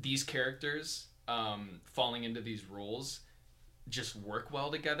these characters falling into these roles just work well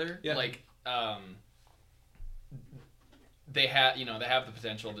together. Yeah. Like they have the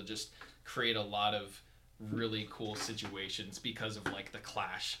potential to just create a lot of really cool situations because of like the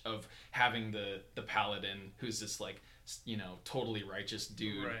clash of having the paladin who's this like, you know, totally righteous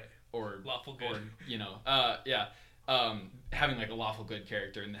dude, or lawful good, or, you know, having like a lawful good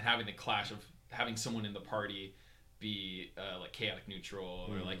character, and then having the clash of having someone in the party be like chaotic neutral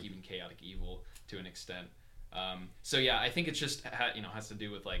or like even chaotic evil to an extent. So yeah, I think it's just has to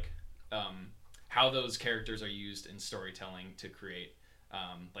do with like how those characters are used in storytelling to create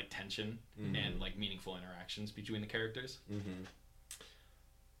like tension and like meaningful interactions between the characters.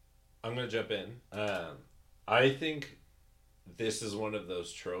 I'm gonna jump in. I think this is one of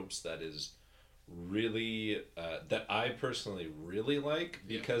those tropes that is really that I personally really like,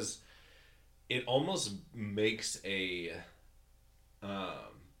 because it almost makes a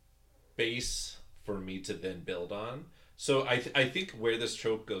base for me to then build on. So I think where this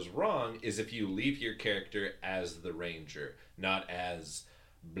trope goes wrong is if you leave your character as the ranger, not as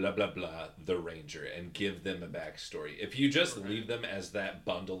blah blah blah the ranger, and give them a backstory. If you just leave them as that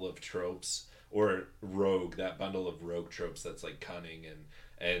bundle of tropes, or rogue, that bundle of rogue tropes that's like cunning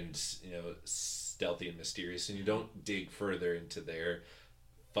and stealthy and mysterious, and you don't dig further into their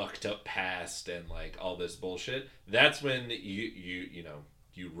fucked up past and like all this bullshit, that's when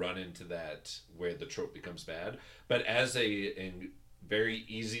you run into that where the trope becomes bad. But as a very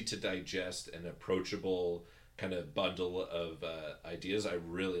easy to digest and approachable kind of bundle of ideas, I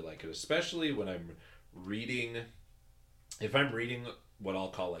really like it, especially when I'm reading. If I'm reading what I'll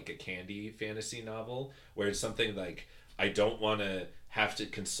call like a candy fantasy novel, where it's something like I don't want to have to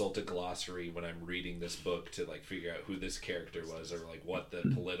consult a glossary when I'm reading this book to like figure out who this character was, or like what the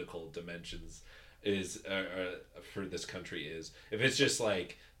political dimensions is for this country is. If it's just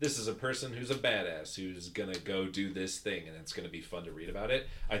like, this is a person who's a badass who's gonna go do this thing and it's gonna be fun to read about it,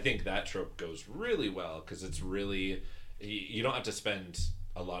 I think that trope goes really well, because it's really, you don't have to spend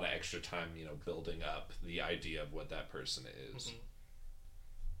a lot of extra time building up the idea of what that person is.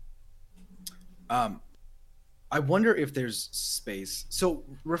 I wonder if there's space. So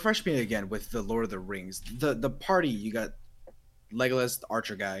refresh me again with the Lord of the Rings. The party, you got Legolas, the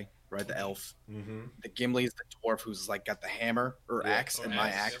archer guy, right? The elf. Mm-hmm. The Gimli's the dwarf who's like got the hammer or axe, and my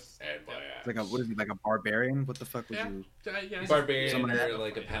axe. It's like what is he, like a barbarian? What the fuck would you? Barbarian or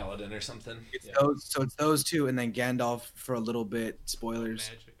like a paladin or something. It's those two, and then Gandalf for a little bit. Spoilers.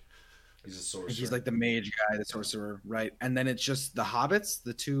 Magic. He's a sorcerer. He's like the mage guy, the sorcerer, right? And then it's just the hobbits,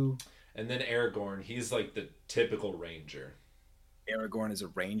 the two. And then Aragorn, he's like the typical ranger. Aragorn is a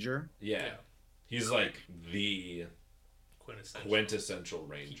ranger. Yeah. He's like the quintessential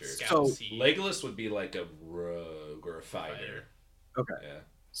ranger. So Legolas would be like a rogue or a fighter. Okay. Yeah.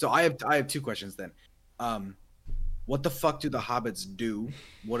 So I have two questions then. What the fuck do the hobbits do?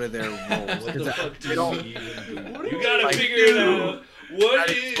 What are their roles? What the fuck do they don't you even do? You gotta figure it out. What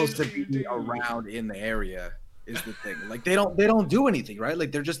is is supposed to be around in the area is the thing. Like they don't do anything, right?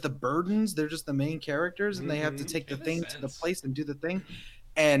 Like they're just the burdens. They're just the main characters, and they have to take the thing to the place and do the thing.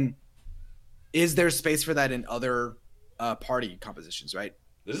 And is there space for that in other party compositions? Right.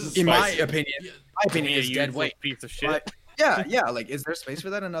 This is in spicy. my opinion. My opinion is dead weight. Piece of shit. But, yeah. Like, is there space for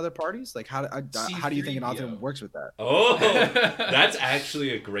that in other parties? Like, how do you think an author works with that? Oh, that's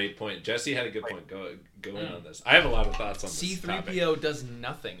actually a great point. Jesse had a good point. Go in on this. I have a lot of thoughts on this. C-3PO does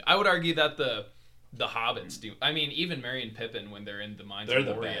nothing. I would argue that the hobbits do. I mean, even Merry and Pippin, when they're in the mines of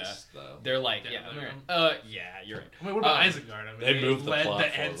Moria, best, though. they're like, Yeah, you're right. I mean, what about Isengard? I mean, they moved the led plot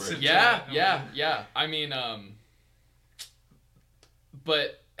the Ents forward. into- Yeah. I mean,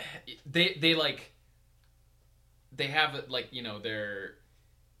 but they like, they have like, you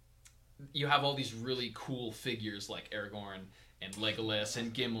have all these really cool figures like Aragorn and Legolas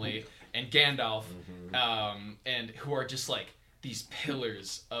and Gimli and Gandalf, and who are just like these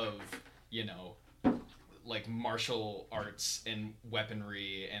pillars of like martial arts and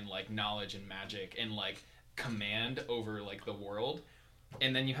weaponry and like knowledge and magic and like command over like the world.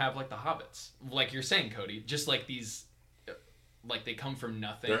 And then you have like the hobbits, like you're saying, Cody, just like these, like they come from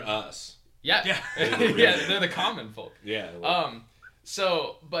nothing. They're us. Yeah. They're the common folk. Yeah.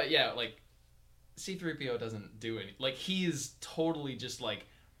 So, but yeah, like C-3PO doesn't do any, like he's totally just like,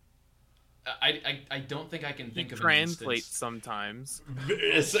 I don't think I can think of an translate instance. sometimes.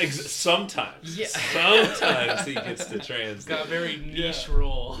 Sometimes. Yeah. Sometimes he gets to translate. Got a very niche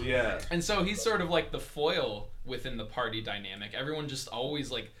role. Yeah. And so he's sort of like the foil within the party dynamic. Everyone just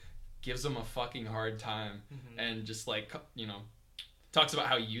always like gives him a fucking hard time and just like, talks about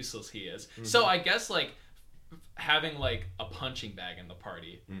how useless he is. So I guess like having like a punching bag in the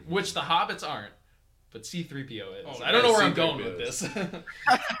party, which the hobbits aren't, but C-3PO is. Oh, I don't know where I'm C-3PO going with is. this.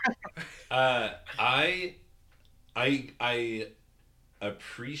 I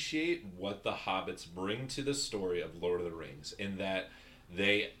appreciate what the hobbits bring to the story of Lord of the Rings, in that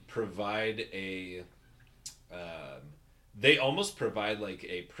they provide they almost provide like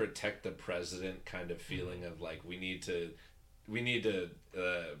a protect the president kind of feeling of like we need to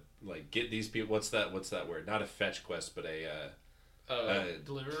like get these people. What's that word? Not a fetch quest, but a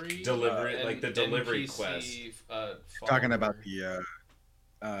Delivery, like the delivery NPC, quest. Talking about the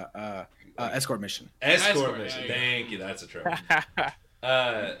escort mission. Escort yeah, mission. yeah. Thank you. That's a trope.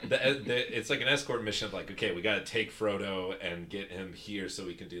 It's like an escort mission of like, okay, we got to take Frodo and get him here so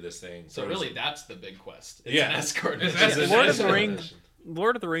we can do this thing. So really, that's the big quest. It's Yeah. an escort. It's mission. an Lord of the escort Rings. mission.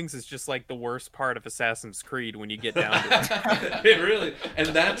 Lord of the Rings is just like the worst part of Assassin's Creed when you get down to it. It really, and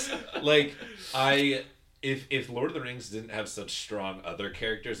that's like if Lord of the Rings didn't have such strong other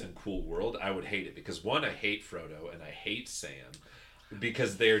characters and cool world, I would hate it because one, I hate Frodo and I hate Sam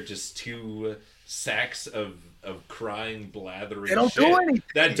because they're just two sacks of crying, blathering They don't shit do anything.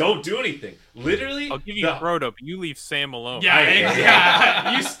 that don't do anything. Literally, I'll give you Frodo, but you leave Sam alone. Yeah,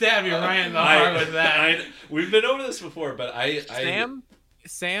 exactly. You stabbed me right in the heart with that. We've been over this before, but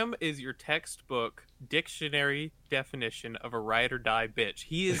Sam is your textbook dictionary definition of a ride or die bitch.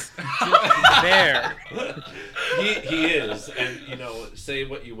 He is just there. he is, and say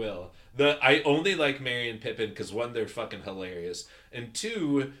what you will. I only like Merry and Pippin because one, they're fucking hilarious, and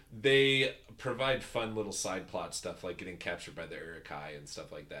two, they provide fun little side plot stuff like getting captured by the Uruk-hai and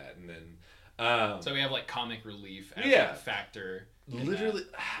stuff like that, and then so we have like comic relief as Yeah. a factor. literally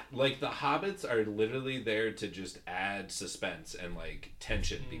like the hobbits are literally there to just add suspense and like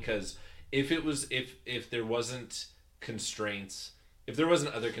tension because if there wasn't constraints, if there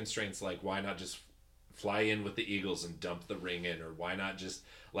wasn't other constraints, like why not just fly in with the eagles and dump the ring in, or why not just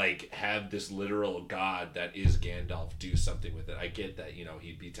like have this literal god that is Gandalf do something with it? I get that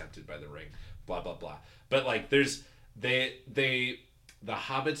he'd be tempted by the ring, blah blah blah, but like there's the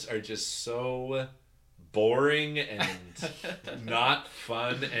hobbits are just so boring and not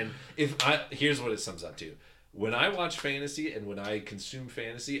fun. And here's what it sums up to: when I watch fantasy and when I consume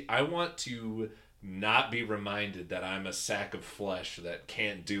fantasy, I want to not be reminded that I'm a sack of flesh that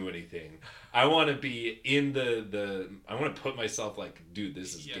can't do anything. I want to be in I want to put myself like, dude,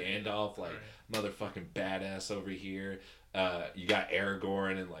 this is Gandalf, like motherfucking badass over here. You got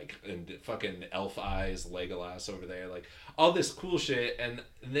Aragorn and fucking Elf Eyes, Legolas over there, like all this cool shit, and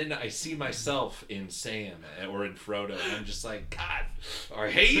then I see myself in Sam or in Frodo, and I'm just like, God, I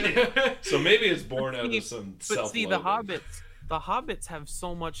hate it. So maybe it's born out of some self-loathing. But see, the hobbits have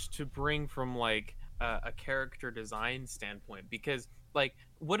so much to bring from like a character design standpoint, because like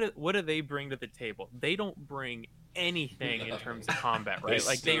what do they bring to the table? They don't bring anything in terms of combat, right?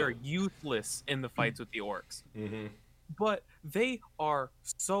 Like they are useless in the fights with the orcs. Mm-hmm. But they are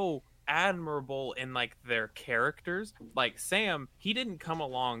so admirable in like their characters. Like Sam, he didn't come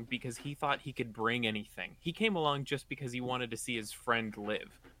along because he thought he could bring anything. He came along just because he wanted to see his friend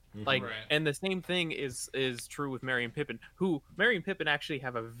live. Like, and the same thing is true with Merry and Pippin, who Merry and Pippin actually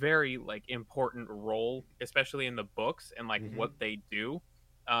have a very like important role, especially in the books and like what they do.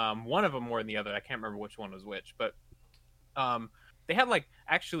 One of them more than the other. I can't remember which one was which, but they had like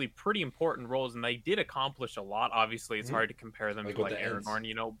actually pretty important roles, and they did accomplish a lot. Obviously, it's hard to compare them to like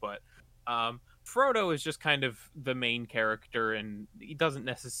Aragorn, but Frodo is just kind of the main character, and he doesn't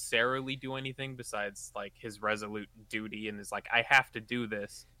necessarily do anything besides like his resolute duty and is like, I have to do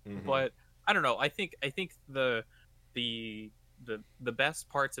this. But I don't know. I think the best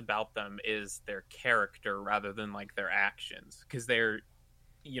parts about them is their character rather than like their actions, because they're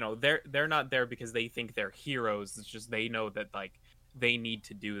not there because they think they're heroes. It's just they know that like they need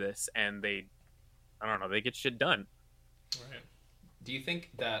to do this, and they get shit done. Right. Do you think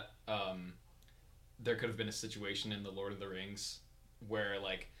that there could have been a situation in the Lord of the Rings where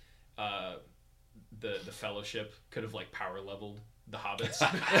like the Fellowship could have like power leveled the hobbits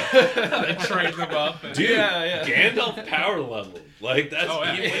and trained them up? Dude, Gandalf power leveled. Like that's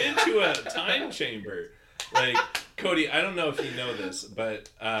he went into a time chamber. Like Cody, I don't know if you know this, but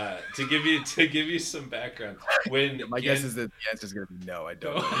to give you some background, when my guess is that the answer is going to be no. I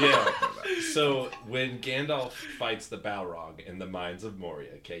don't. Yeah. So when Gandalf fights the Balrog in the Mines of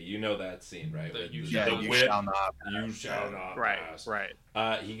Moria, okay, you know that scene, right? You shall not. You shall not. Pass. Right.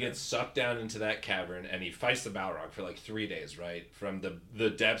 He gets sucked down into that cavern and he fights the Balrog for like 3 days, right? From the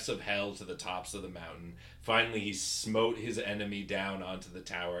depths of hell to the tops of the mountain. Finally, he smote his enemy down onto the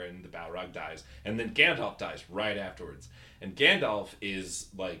tower, and the Balrog dies. And then Gandalf dies right afterwards. And Gandalf is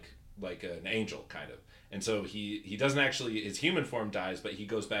like an angel, kind of. And so he doesn't actually, his human form dies, but he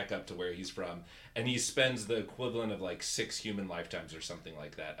goes back up to where he's from. And he spends the equivalent of like 6 human lifetimes or something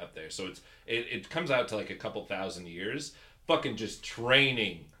like that up there. So it comes out to like a couple thousand years, fucking just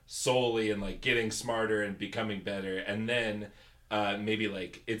training solely and like getting smarter and becoming better. And then maybe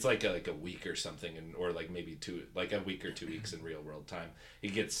like it's like a week or something, or like maybe a week or 2 weeks in real world time, he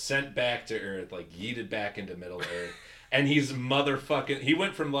gets sent back to Earth, like yeeted back into Middle Earth, and he's he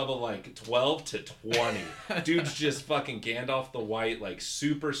went from level like 12 to 20. Dude's just fucking Gandalf the White, like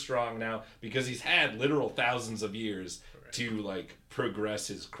super strong now because he's had literal thousands of years to like progress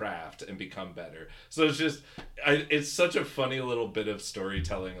his craft and become better. So it's just it's such a funny little bit of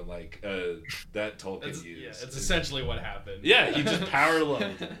storytelling, and like that Tolkien used. Yeah, it's essentially what happened. Yeah, he just power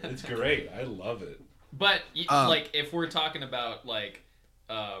leveled. It's great. I love it. But like if we're talking about like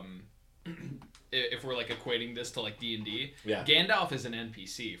if we're like equating this to like D&D, Yeah. Gandalf is an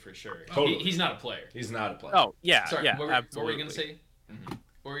NPC for sure. Totally. He's not a player. He's not a player. Oh yeah, Sorry, yeah, what were absolutely. you gonna say?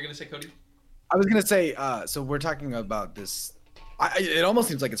 What were you gonna say, Cody? I was gonna say, so we're talking about this. It almost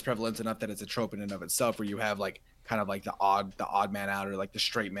seems like it's prevalent enough that it's a trope in and of itself, where you have like kind of like the odd man out, or like the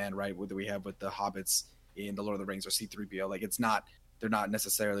straight man, right? That we have with the hobbits in the Lord of the Rings or C-3PO. Like it's not, they're not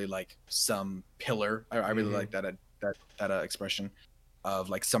necessarily like some pillar. I really like that expression of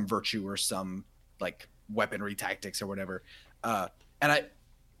like some virtue or some like weaponry tactics or whatever. And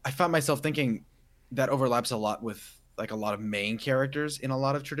I found myself thinking that overlaps a lot with like a lot of main characters in a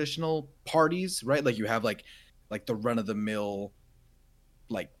lot of traditional parties, right? Like you have like the run of the mill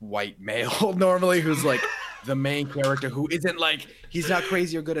like white male normally who's like the main character, who isn't like, he's not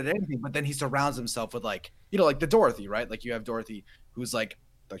crazy or good at anything, but then he surrounds himself with like, you know, like the Dorothy, right? Like you have Dorothy who's like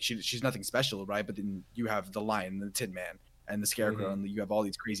she's nothing special, right? But then you have the Lion and the Tin Man and the Scarecrow, and you have all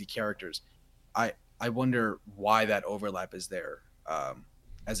these crazy characters. I wonder why that overlap is there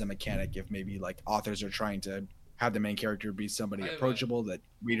as a mechanic, if maybe like authors are trying to have the main character be somebody approachable that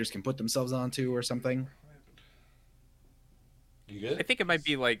readers can put themselves onto or something. You good? I think it might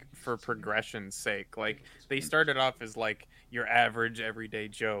be like for progression's sake. Like they started off as like your average everyday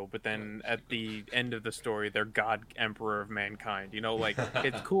Joe, but then at the end of the story, they're God Emperor of mankind. You know, like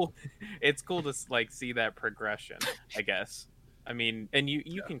it's cool. It's cool to like see that progression, I guess. I mean, and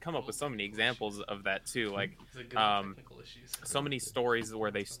you can come up with so many examples of that too. Like so many stories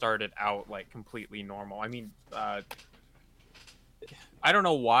where they started out like completely normal. I mean, I don't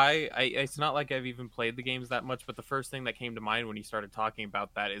know why. It's not like I've even played the games that much, but the first thing that came to mind when you started talking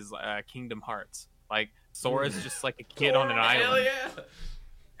about that is Kingdom Hearts. Like Sora's just like a kid on an island. Hell yeah!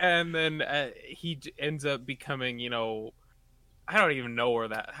 And then he ends up becoming, you know, I don't even know where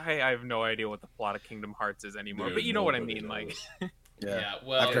that. I have no idea what the plot of Kingdom Hearts is anymore. Dude, but you know what I nobody mean, knows. like. Yeah.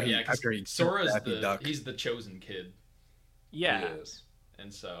 Well, after he Sora's Daffy Duck. he's the chosen kid, Yeah. He is.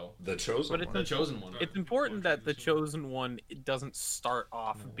 and so The chosen But it's one. the chosen one. It's important that the chosen one doesn't start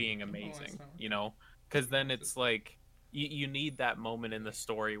off being amazing, you know, because then it's like you need that moment in the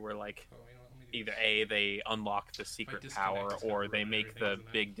story where like either they unlock the secret power or they make the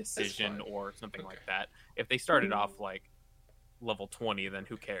big decision fine. or something like that. If they started off like level 20, then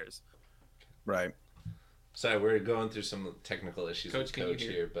who cares? Right. Sorry, we're going through some technical issues Coach, with can you Coach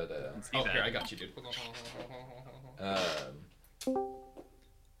hear? here, but See Oh, that. here, I got you, dude.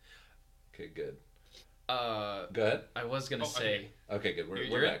 okay, good. Uh, Go ahead. I was gonna Oh, say. Okay, good. We're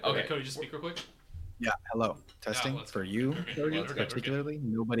You're back. in? Okay. Cody, just speak real quick. Yeah. Hello. Testing let's for go. you, Okay, Koji, let's go. particularly.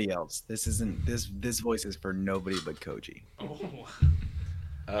 Nobody else. This isn't this voice is for nobody but Koji. Oh,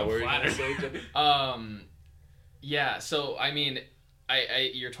 What were you gonna flattered. say, Jimmy? Yeah. So I mean,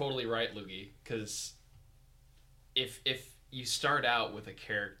 I you're totally right, Loogie, because if you start out with a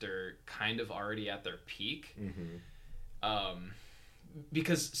character kind of already at their peak,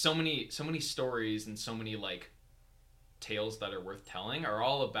 because so many stories and so many like tales that are worth telling are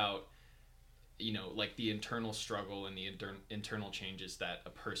all about, you know, like the internal struggle and the internal changes that a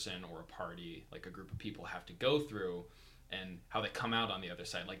person or a party, like a group of people, have to go through, and how they come out on the other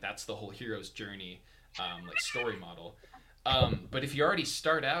side. Like that's the whole hero's journey, like story model. But if you already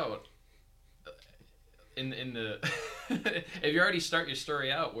start out in the if you already start your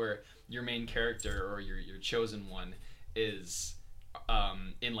story out where your main character or your chosen one is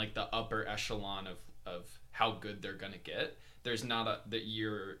in like the upper echelon of how good they're gonna get, there's not that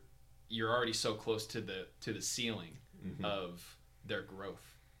you're already so close to the ceiling of their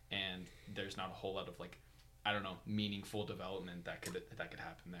growth, and there's not a whole lot of like, I don't know, meaningful development that could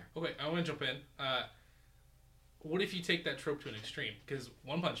happen there. okay, I want to jump in. What if you take that trope to an extreme? Because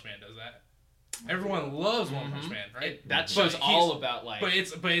One Punch Man does that. Everyone loves One Punch Man, right? That But show's he's- all about like, But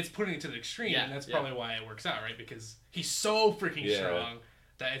it's putting it to the extreme, Yeah, and that's yeah. probably why it works out, right? Because he's so freaking Yeah. strong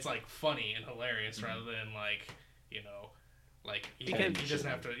that it's like funny and hilarious rather than like, you know, like he doesn't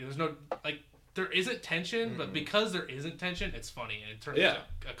have to. There's no like there isn't tension, but because there isn't tension, it's funny and it turns Yeah.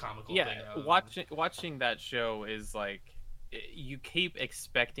 into a comical Yeah, thing. rather than- watching that show is like you keep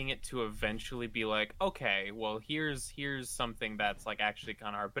expecting it to eventually be like, okay, well here's something that's like actually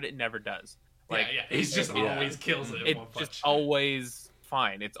kind of hard, but it never does. Like yeah, he's just Yeah. always kills it. In it's one punch. just always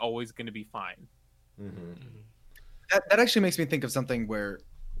fine. It's always going to be fine. That actually makes me think of something where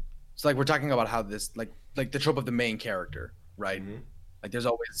it's like we're talking about how this like the trope of the main character, right? Like there's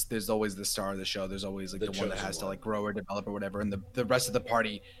always the star of the show. There's always like The the one that chosen has to one. like grow or develop or whatever, and the rest of the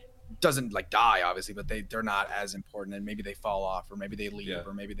party doesn't like die obviously, but they're not as important, and maybe they fall off or maybe they leave Yeah.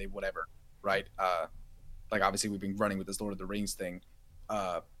 or maybe they whatever, right? Like obviously we've been running with this Lord of the Rings thing,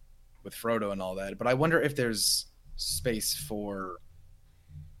 with Frodo and all that, but I wonder if there's space for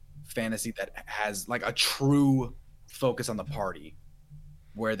fantasy that has like a true focus on the party,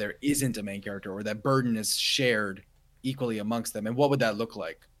 where there isn't a main character or that burden is shared equally amongst them? And what would that look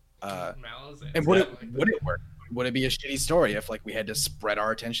like? Malazan. And would it work? Would it be a shitty story if like we had to spread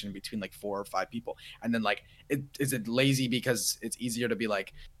our attention between like 4 or 5 people? And then like, is it lazy because it's easier to be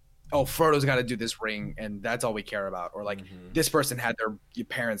like, oh, Frodo's got to do this ring and that's all we care about, or like this person had their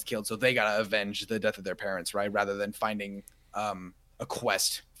parents killed, so they got to avenge the death of their parents, right? Rather than finding a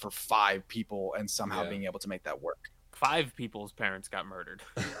quest for 5 people and somehow being able to make that work. 5 people's parents got murdered.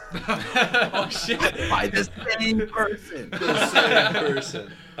 Oh shit! By the same person. The same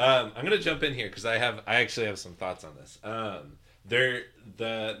person. I'm gonna jump in here because I actually have some thoughts on this.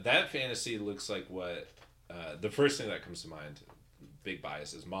 That fantasy looks like what the first thing that comes to mind, big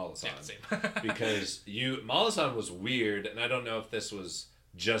bias, is Malazan. Yeah, same. Because Malazan was weird, and I don't know if this was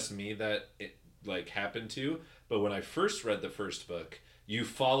just me that it like happened to, but when I first read the first book, you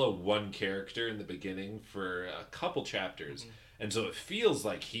follow one character in the beginning for a couple chapters, and so it feels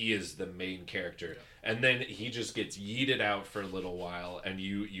like he is the main character, and then he just gets yeeted out for a little while, and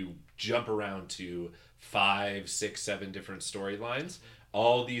you jump around to 5, 6, 7 different storylines,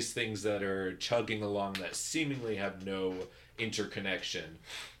 all these things that are chugging along that seemingly have no interconnection,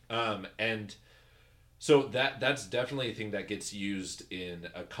 and so that's definitely a thing that gets used in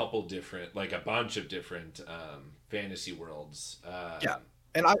a couple different, like a bunch of different fantasy worlds. Yeah,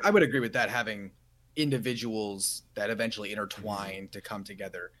 and I would agree with that, having individuals that eventually intertwine to come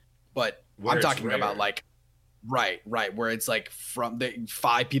together. But Where I'm it's talking rare. about like, right, where it's like from the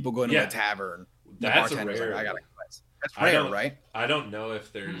 5 people going to Yeah. a tavern. The That's a bartender's rare. like, I got a quest. That's I rare, don't- right? I don't know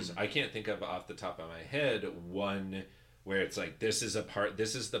if there's. I can't think of off the top of my head one where it's like this is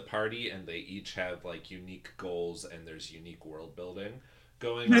the party, and they each have like unique goals, and there's unique world building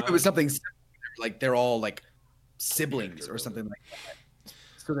going Even on. if it was something similar, like they're all like siblings or something like that,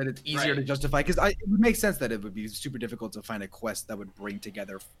 so that it's easier to justify. Because it would make sense that it would be super difficult to find a quest that would bring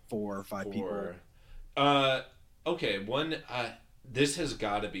together 4 or 5 people. Okay, one. This has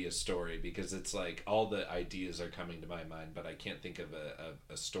got to be a story because it's like all the ideas are coming to my mind, but I can't think of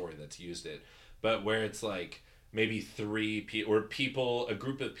a story that's used it. But where it's like maybe 3 people or people, a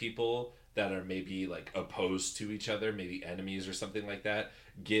group of people that are maybe like opposed to each other, maybe enemies or something like that,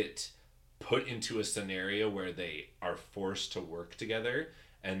 get put into a scenario where they are forced to work together,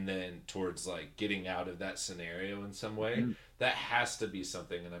 and then towards like getting out of that scenario in some way. That has to be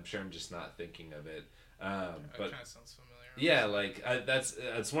something, and I'm sure I'm just not thinking of it. But That kind of sounds familiar. yeah, like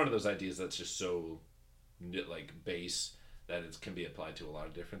that's one of those ideas that's just so like base that it can be applied to a lot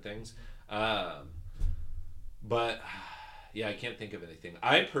of different things. But yeah, I can't think of anything.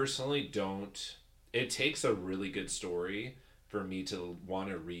 I personally don't. It takes a really good story for me to want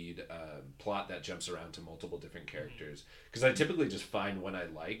to read a plot that jumps around to multiple different characters, because I typically just find one I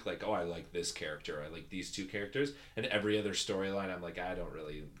like oh, I like this character, I like these 2 characters, and every other storyline I'm like, I don't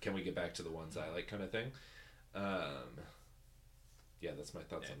really, can we get back to the ones I like, kind of thing. Yeah, that's my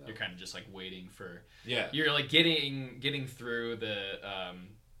thoughts on that. You're kind of just like waiting for. Yeah. You're like getting through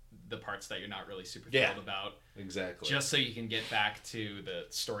the parts that you're not really super thrilled about, Exactly. just so you can get back to the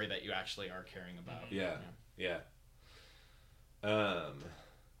story that you actually are caring about. Yeah.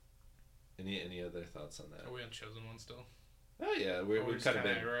 Any other thoughts on that? Are we on Chosen One still? Oh yeah, Or we've just kind of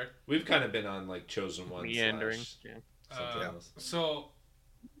kinda been right? we've kind of been on like Chosen One Meandering. / Yeah. something else. So,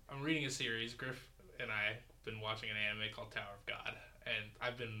 I'm reading a series. Griff and I have been watching an anime called Tower of God, and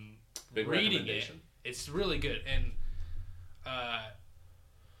I've been Big reading it. recommendation. It's really good, and I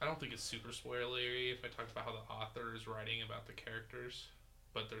don't think it's super spoilery if I talk about how the author is writing about the characters.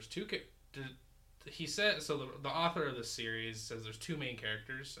 But there's 2. He said so. The author of the series says there's 2 main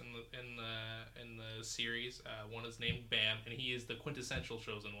characters in the series. One is named Bam, and he is the quintessential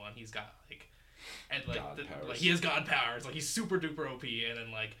chosen one. He's got God powers. he has god powers. Like he's super duper OP, and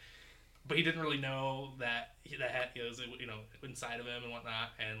then like, but he didn't really know that was inside of him and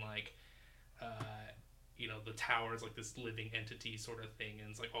whatnot, and like, the tower is like this living entity sort of thing, and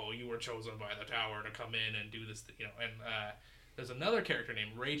it's like, oh, you were chosen by the tower to come in and do this, and there's another character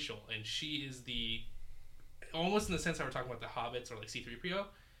named Rachel, and she is almost in the sense that we're talking about the Hobbits or like C-3PO.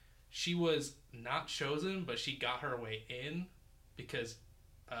 She was not chosen, but she got her way in because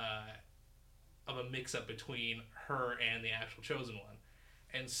of a mix-up between her and the actual chosen one.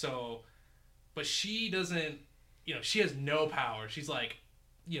 And so, but she doesn't, she has no power. She's like,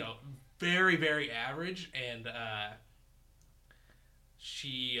 very, very average, and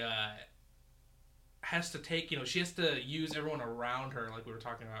she has to take, she has to use everyone around her, like we were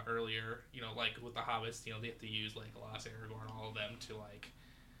talking about earlier, like with the Hobbits, they have to use like Glass, Aragorn, all of them to like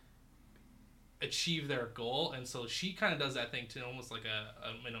achieve their goal, and so she kind of does that thing too, almost like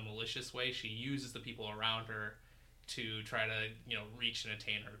in a malicious way. She uses the people around her to try to reach and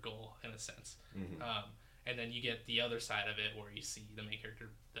attain her goal in a sense. Mm-hmm. And then you get the other side of it where you see the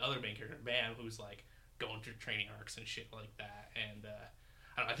other main character, Bam, who's like going through training arcs and shit like that. And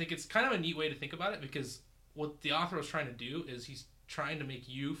I don't know, I think it's kind of a neat way to think about it, because what the author was trying to do is he's trying to make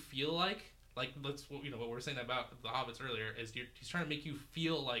you feel like let's what we were saying about the Hobbits earlier, is he's trying to make you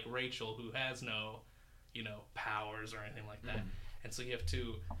feel like Rachel, who has no powers or anything like that. And so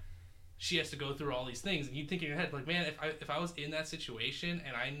she has to go through all these things, and you think in your head like, man, if I was in that situation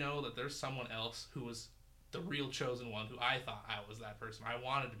and I know that there's someone else who was the real chosen one, who I thought I was that person, I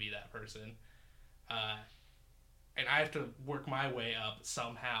wanted to be that person, and I have to work my way up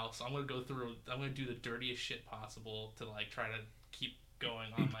somehow, so I'm going to do the dirtiest shit possible to like try to keep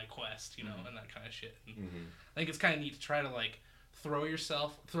going on my quest, and that kind of shit. And I think it's kind of neat to try to like throw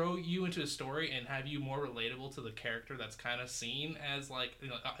you into a story and have you more relatable to the character that's kind of seen as like,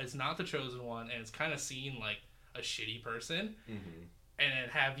 it's not the chosen one, and it's kind of seen like a shitty person, and then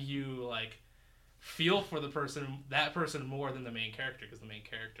have you like feel for that person more than the main character, because the main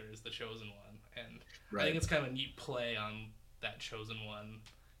character is the chosen one. And I think it's kind of a neat play on that chosen one,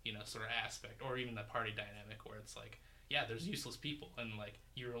 sort of aspect, or even the party dynamic where it's like, yeah, there's useless people, and like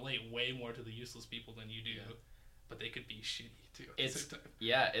you relate way more to the useless people than you do, but they could be shitty too.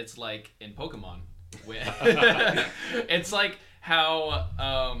 It's like in Pokemon. It's like how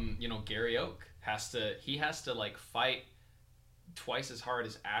Gary Oak has to like fight twice as hard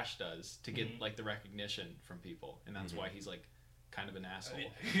as Ash does to get like the recognition from people, and that's why he's like kind of an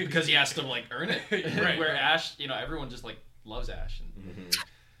asshole, because he has to like earn it. Right. Where Ash, everyone just like loves Ash, and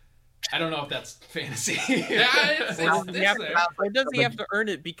I don't know if that's fantasy. It's Or does he have to earn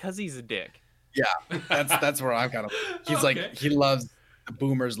it because he's a dick? Yeah, that's where I'm kind of. He's like, he loves. The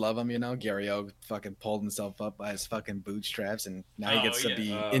boomers love him, Gary Oak fucking pulled himself up by his fucking bootstraps, and now he gets to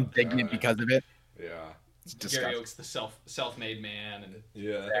be indignant because of it. Yeah. It's disgusting. Gary Oak's the self-made man, and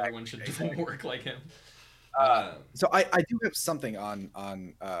everyone should work like him. So I do have something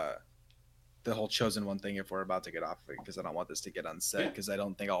on the whole chosen one thing, if we're about to get off of it, because I don't want this to get unsaid, because I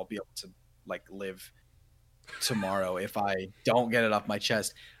don't think I'll be able to like live tomorrow if I don't get it off my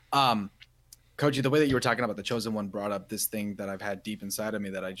chest. Koji, the way that you were talking about the chosen one brought up this thing that I've had deep inside of me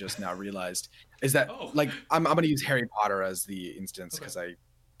that I just now realized is that like I'm going to use Harry Potter as the instance, because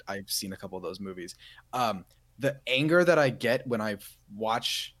I've seen a couple of those movies. The anger that I get when I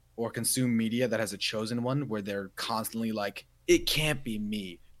watch or consume media that has a chosen one, where they're constantly like, it can't be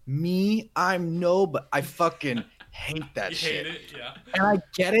me, I'm no, but I fucking hate that shit. Hate it, yeah. And I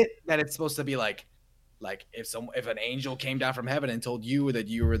get it that it's supposed to be like if an angel came down from heaven and told you that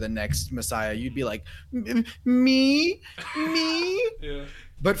you were the next Messiah, you'd be like, me. Yeah.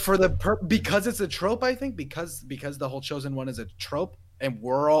 But for because it's a trope, I think because the whole chosen one is a trope, and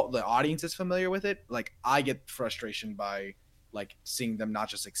the audience is familiar with it. Like, I get frustration by like seeing them not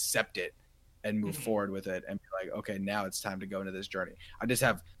just accept it and move forward with it and be like, okay, now it's time to go into this journey. I just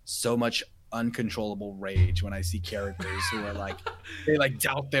have so much uncontrollable rage when I see characters who are like, they like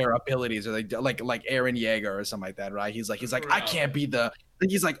doubt their abilities, or they like Eren Yeager or something like that, right? He's like, I can't be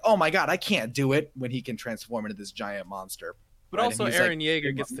he's like, oh my God, I can't do it, when he can transform into this giant monster. But right? also Eren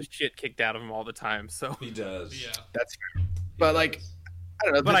Yeager gets the shit kicked out of him all the time, so He does. Yeah. That's fair. But like, I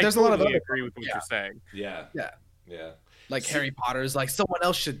don't know. But There's I a lot of totally other agree with what you're saying. Yeah. like Harry Potter's like, someone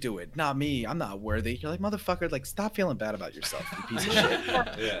else should do it, not me. I'm not worthy. You're like, motherfucker, like, stop feeling bad about yourself, you piece of shit.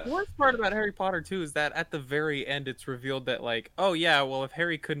 Yeah. The worst part about Harry Potter too is that at the very end it's revealed that like, oh yeah, well if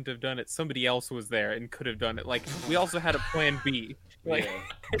Harry couldn't have done it, somebody else was there and could have done it. Like, we also had a plan B. Like,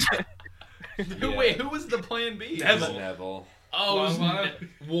 Wait, who was the plan B? Neville. Oh,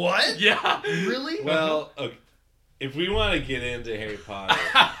 what? Yeah. Really? Well, okay. If we want to get into Harry Potter,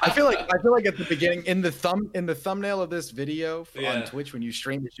 I feel like at the beginning in the thumbnail of this video on Twitch, when you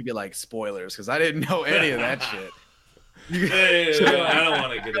stream, it should be like spoilers, because I didn't know any of that shit. I don't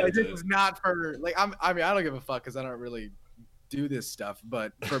want to get into This is not for like I don't give a fuck, because I don't really do this stuff.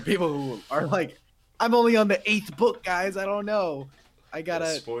 But for people who are like, I'm only on the 8th book, guys. I don't know. I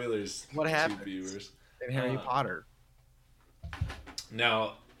gotta spoilers. What happened viewers in Harry Potter?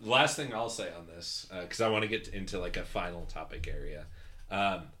 Now, last thing I'll say on this, because I want to get into like a final topic area.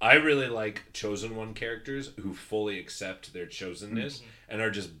 I really like chosen one characters who fully accept their chosenness and are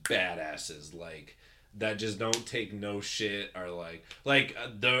just badasses. Like that just don't take no shit are like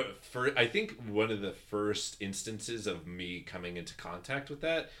I think one of the first instances of me coming into contact with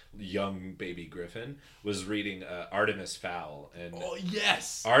that young baby Griffin was reading Artemis Fowl. And Oh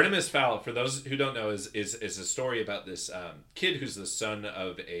yes. Artemis Fowl, for those who don't know, is a story about this kid who's the son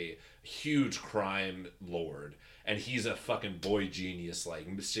of a huge crime lord, and he's a fucking boy genius, like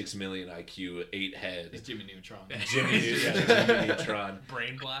 6 million IQ, 8 head. It's Jimmy Neutron. Jimmy Neutron.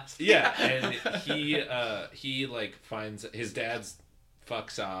 Brain blast. Yeah, and he like finds his dad's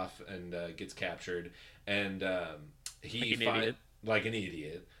fucks off and gets captured, and he finds like an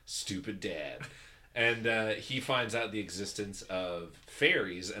idiot, stupid dad. And he finds out the existence of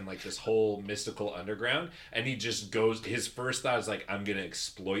fairies and like this whole mystical underground, and he just goes. His first thought is like, "I'm gonna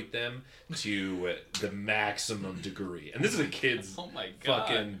exploit them to the maximum degree." And this is a kid's Oh my god.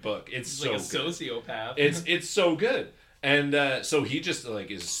 fucking book. It's He's so like a good. sociopath. It's so good. And so he just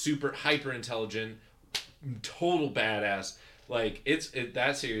like is super hyper intelligent, total badass. Like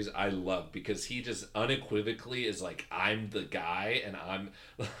that series I love because he just unequivocally is like, I'm the guy, and I'm.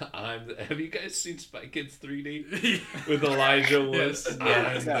 Have you guys seen Spy Kids 3D with Elijah Wood? Yes.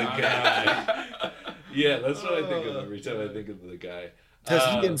 I'm the guy. Yeah, that's what I think of every time I think of the guy. Does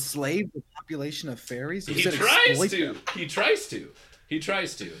he enslave the population of fairies? He said tries exploit to. them. He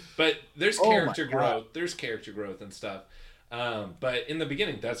tries to. But there's Oh my character God. growth. There's character growth and stuff. But in the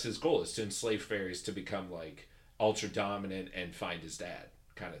beginning, that's his goal: is to enslave fairies to become like ultra dominant and find his dad,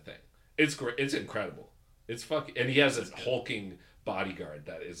 kind of thing. It's great. It's incredible. It's fucking. And he has a hulking bodyguard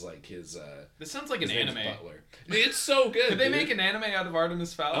that is like his. This sounds like His an name's anime. Butler. It's so good. Did they dude. make an anime out of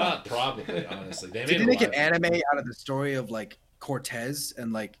Artemis Fowl? Probably, honestly. They Did made they a make lot an of- anime out of the story of like Cortez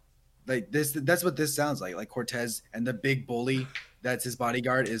and like this? That's what this sounds like. Like Cortez and the big bully that's his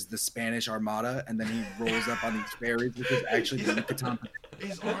bodyguard is the Spanish Armada, and then he rolls up on these fairies, which is actually the Yucatan.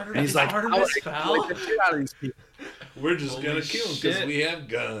 And he's like, "I would exploit the shit out of these people." We're just Holy gonna kill him because shit. we have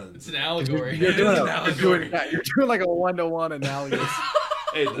guns. It's an allegory. You're doing, It's an allegory. you're doing like a 1-to-1 analogous.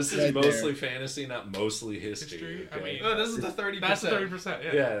 Hey, this is Right mostly fantasy, not mostly history. History, I Okay? mean, Oh, this is the 30%. That's 30%.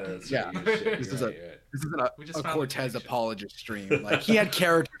 Yeah. yeah, that's Yeah. right, you're shit, This you're is right, you're right. This is We just a found the Cortez connection. apologist stream. Like he had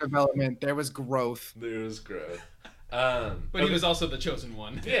character development. There was growth. There was growth. But okay. he was also the chosen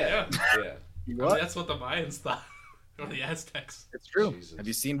one. Yeah, yeah. You I mean, what? that's what the Mayans thought. Or the Aztecs. It's true. Jesus. Have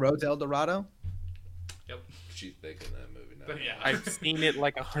you seen Road to El Dorado? Yep. She's thick in that movie now. But yeah. I've seen it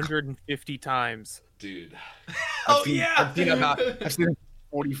like 150 times. Dude. Oh, seen, yeah! I've seen it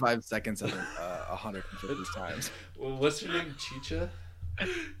 45 seconds of it 150 times. Well, what's her name? Chicha? I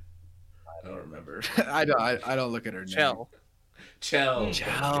don't remember. I don't look at her name. Chell. Chell.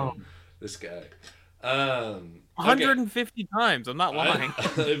 Chell. This guy. Okay. 150 times. I'm not lying.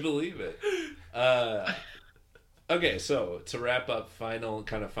 I believe it. Okay, so to wrap up, final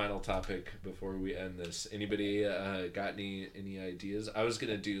topic before we end this. Anybody got any ideas? I was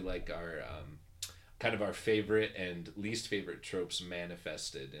gonna do like our kind of our favorite and least favorite tropes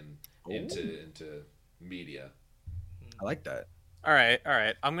manifested into media. I like that. All right.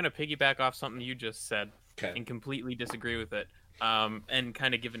 I'm gonna piggyback off something you just said Okay. and completely disagree with it, and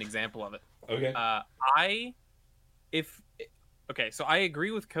kind of give an example of it. Okay. So I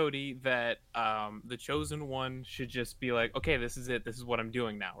agree with Cody that the chosen one should just be like, okay, this is it. This is what I'm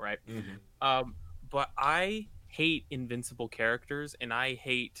doing now, right? Mm-hmm. But I hate invincible characters, and I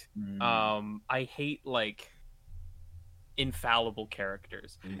hate like infallible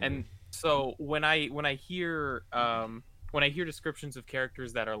characters. Mm-hmm. And so when I hear descriptions of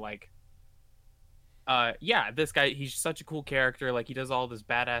characters that are like, yeah, this guy, he's such a cool character, like he does all this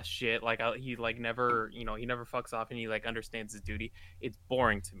badass shit, like he like never, he never fucks off, and he like understands his duty. It's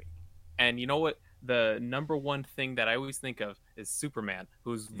boring to me. And you know what? The number one thing that I always think of is Superman,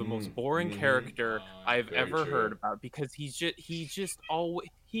 who's the most boring character I've Very ever true. heard about, because he just always,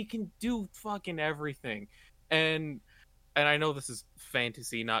 he can do fucking everything. And I know this is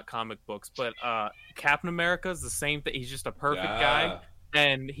fantasy, not comic books, but Captain America is the same thing. He's just a perfect guy,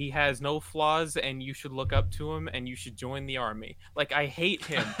 and he has no flaws, and you should look up to him, and you should join the army. Like, I hate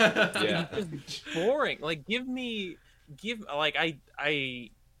him. Yeah. He's just boring. Like, I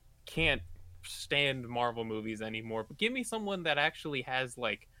can't stand Marvel movies anymore, but give me someone that actually has,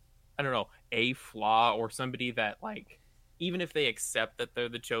 like, I don't know, a flaw, or somebody that, like, even if they accept that they're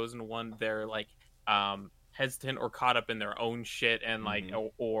the chosen one, they're like hesitant or caught up in their own shit, and like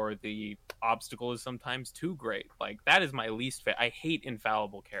or the obstacle is sometimes too great. Like, that is my least fit. I hate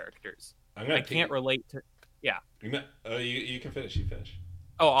infallible characters. I can't relate to. You can finish. You finish.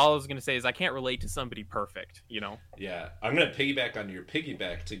 Oh, all I was gonna say is I can't relate to somebody perfect. Yeah, I'm gonna piggyback on your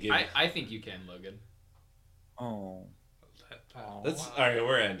piggyback to give. I think you can, Logan. Oh. That's all right.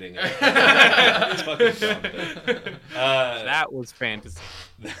 We're ending. It's fucking dumb. That was fantasy.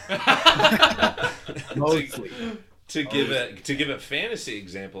 Mostly. To give a fantasy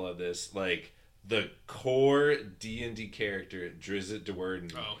example of this, like the core D&D character Drizzt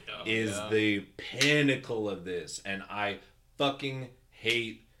Do'Urden is the pinnacle of this, and I fucking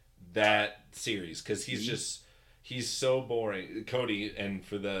hate that series because he's so boring. Cody, and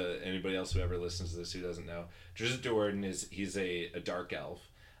for anybody else who ever listens to this who doesn't know, Drizzt Do'Urden he's a dark elf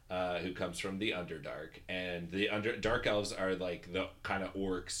who comes from the Underdark, and the dark elves are like the kind of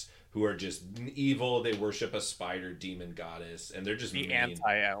orcs who are just evil. They worship a spider demon goddess, and they're just The mean.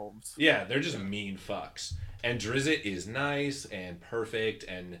 anti-elves. Yeah, they're just mean fucks. And Drizzt is nice and perfect,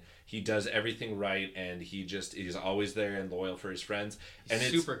 and he does everything right, and he's always there and loyal for his friends. And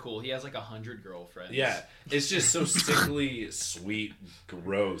He's super cool. He has like 100 girlfriends. Yeah, it's just so sickly, sweet,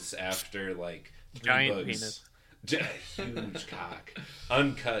 gross after like 3 Giant books. penis. Huge cock,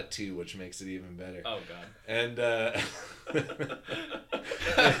 uncut too, which makes it even better. Oh god. And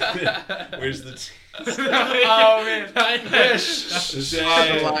where's the Oh man, I wish.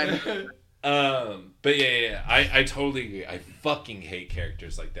 But yeah, I totally agree. I fucking hate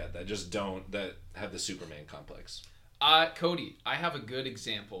characters like that just that have the Superman complex. Cody, I have a good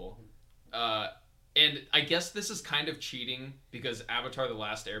example. And I guess this is kind of cheating because Avatar: The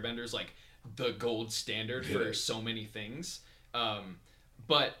Last Airbender is like the gold standard for so many things.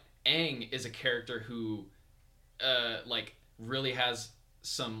 But Aang is a character who like really has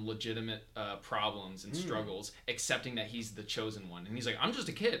some legitimate problems and struggles, accepting that he's the chosen one, and he's like, I'm just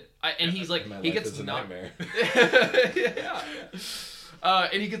a kid, and he's like, he gets knocked.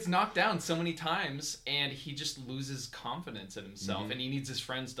 And he gets knocked down so many times, and he just loses confidence in himself, and he needs his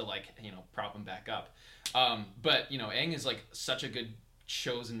friends to like, prop him back up. But Aang is like such a good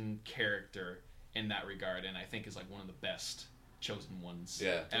chosen character in that regard, and I think is like one of the best chosen ones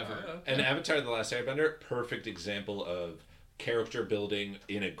ever. And Avatar: The Last Airbender, perfect example of character building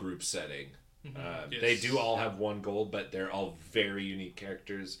in a group setting. They do all have one goal, but they're all very unique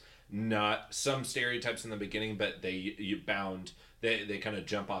characters. Not some stereotypes in the beginning, but they kind of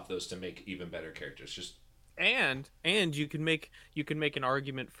jump off those to make even better characters. Just And you can make an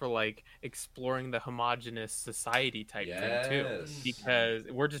argument for like exploring the homogenous society type thing too, because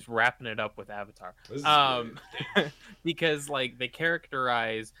we're just wrapping it up with Avatar. Because like they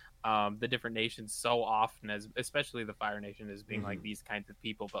characterize the different nations so often as, especially the Fire Nation, as being like these kinds of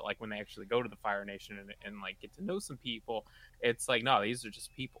people, but like when they actually go to the Fire Nation and like get to know some people, it's like, no, these are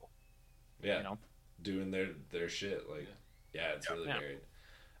just people. Doing their shit. Like it's really varied.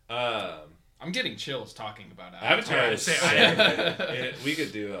 I'm getting chills talking about Avatar. We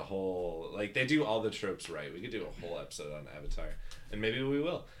could do a whole, like, they do all the tropes right. We could do a whole episode on Avatar, and maybe we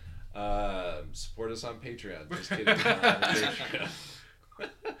will. Support us on Patreon. Just kidding.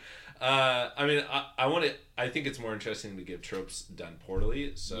 I mean, I think it's more interesting to give tropes done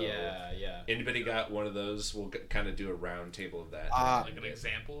poorly. So anybody got one of those? We'll kind of do a round table of that. Like an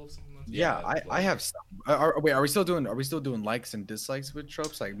example of something. I have some. Are we still doing likes and dislikes with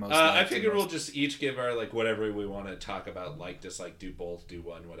tropes? Like most. I figure we'll just each give our like whatever we want to talk about, like, dislike, do both, do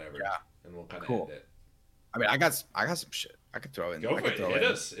one, whatever. Yeah. And we'll kind of end it. I mean, I got some shit I could throw in. Go for it. It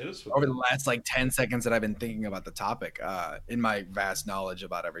is over the last like 10 seconds that I've been thinking about the topic. In my vast knowledge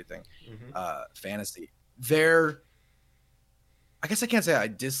about everything, fantasy. I guess I can't say I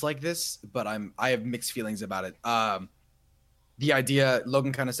dislike this, but I have mixed feelings about it. The idea,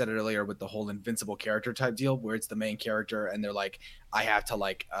 Logan kind of said it earlier with the whole invincible character type deal, where it's the main character and they're like, I have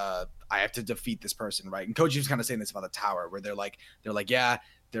to defeat this person, right? And Koji was kind of saying this about the tower, where they're like, yeah,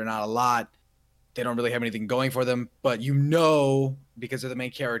 they're not a lot. They don't really have anything going for them, but because they're the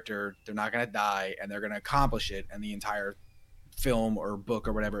main character, they're not going to die and they're going to accomplish it. And the entire film or book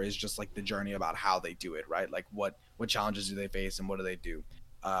or whatever is just like the journey about how they do it, right? Like what challenges do they face and what do they do?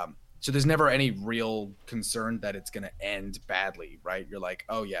 So there's never any real concern that it's going to end badly, right? You're like,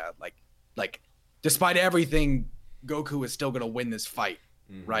 oh yeah, like despite everything, Goku is still going to win this fight,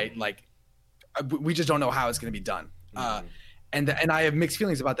 right? Like we just don't know how it's going to be done. And I have mixed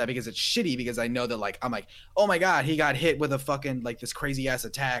feelings about that because it's shitty, because I know that like, I'm like, oh my God, he got hit with a fucking like this crazy ass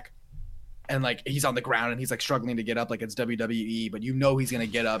attack. And like, he's on the ground and he's like struggling to get up like it's WWE, but he's going to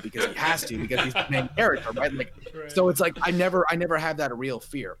get up because he has to, because he's the main character, right? Like, so it's like, I never have that real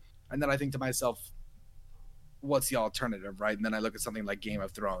fear. And then I think to myself, what's the alternative, right? And then I look at something like Game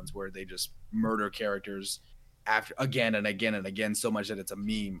of Thrones, where they just murder characters again and again and again, so much that it's a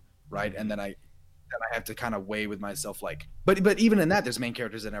meme, right? And then I have to kind of weigh with myself, like, but even in that, there's main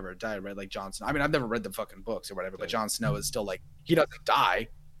characters that never died, right? Like Jon Snow. I mean, I've never read the fucking books or whatever, but Jon Snow is still like, he doesn't die.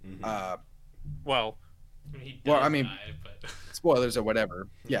 Well, I mean, he Well, does I mean- die, but Spoilers or whatever.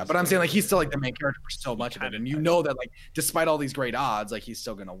 Yeah, but I'm saying like he's still like the main character for so much of it, and you know that like despite all these great odds, like he's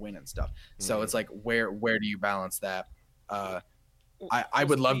still gonna win and stuff. So it's like where do you balance that? I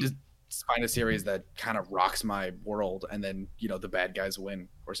would love to find a series that kind of rocks my world, and then the bad guys win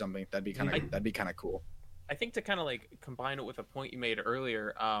or something. That'd be kind of cool. I think to kind of like combine it with a point you made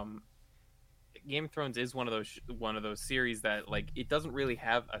earlier, Game of Thrones is one of those series that like it doesn't really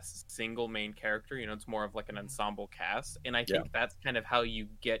have a single main character. It's more of like an ensemble cast, and I think that's kind of how you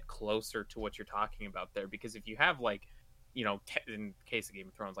get closer to what you're talking about there. Because if you have like, in the case of Game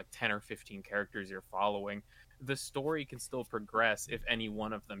of Thrones, like 10 or 15 characters you're following, the story can still progress if any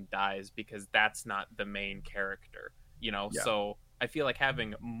one of them dies, because that's not the main character. So I feel like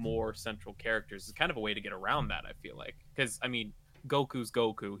having more central characters is kind of a way to get around that. I feel like, because I mean, Goku's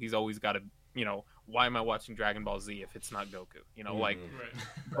Goku. He's always got to, why am I watching Dragon Ball Z if it's not Goku? Like, right.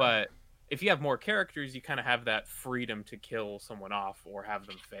 but if you have more characters, you kind of have that freedom to kill someone off or have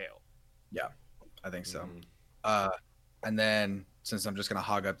them fail. Yeah, I think so. And then since I'm just gonna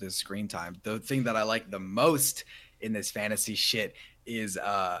hog up this screen time, the thing that I like the most in this fantasy shit is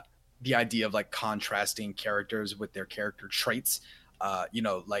the idea of like contrasting characters with their character traits.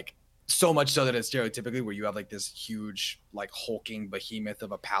 Like so much so that it's stereotypically where you have like this huge like hulking behemoth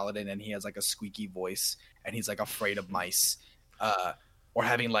of a paladin, and he has like a squeaky voice, and he's like afraid of mice. Or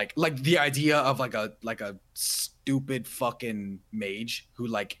having like the idea of like a stupid fucking mage who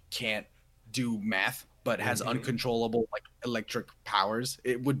like can't do math but has uncontrollable like electric powers.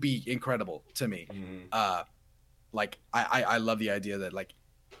 It would be incredible to me. Like I love the idea that like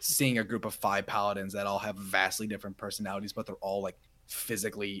seeing a group of 5 paladins that all have vastly different personalities, but they're all like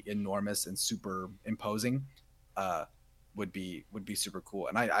physically enormous and super imposing, would be super cool.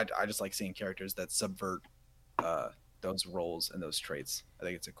 And I just like seeing characters that subvert those roles and those traits. I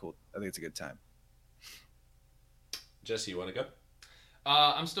think it's a good time. Jesse, you want to go?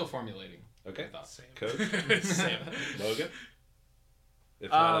 I'm still formulating. Okay. Same. Coach? Same. Logan?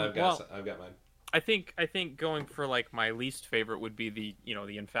 If not, well, I've got mine. I think going for like my least favorite would be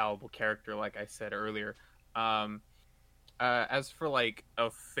the infallible character, like I said earlier. As for like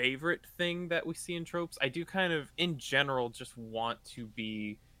a favorite thing that we see in tropes, I do kind of in general just want to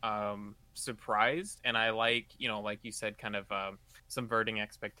be surprised, and I like like you said, kind of subverting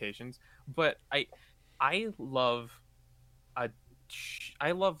expectations. But I love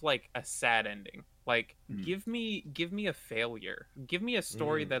like a sad ending. Like give me a failure. Give me a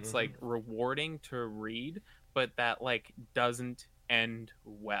story that's like rewarding to read, but that like doesn't end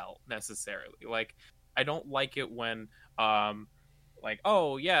well necessarily. Like I don't like it when like,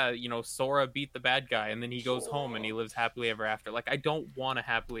 oh yeah, Sora beat the bad guy and then he goes home and he lives happily ever after. Like I don't want a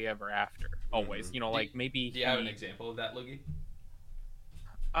happily ever after always. Like maybe Do you have an example of that, Logie?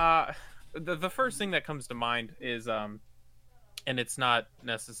 The first thing that comes to mind is and it's not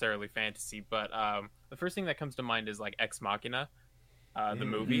necessarily fantasy, but the first thing that comes to mind is like Ex Machina, the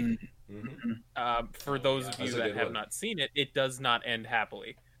movie. For those of you That's a that good have one. not seen it, it does not end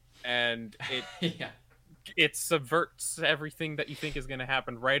happily, and it Yeah. it subverts everything that you think is going to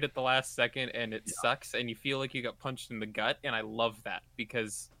happen right at the last second, and it sucks, and you feel like you got punched in the gut. And I love that,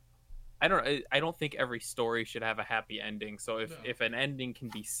 because I don't think every story should have a happy ending. So if an ending can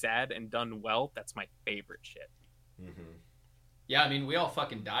be sad and done well, that's my favorite shit. Yeah, I mean, we all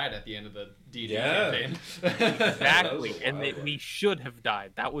fucking died at the end of the D&D Yeah. campaign. Exactly, That was a and wild one. we should have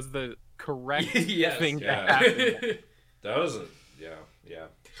died. That was the correct Yes. thing Yeah. to happen. That was yeah.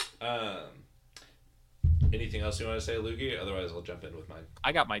 Anything else you want to say, Lukey? Otherwise, I'll jump in with mine.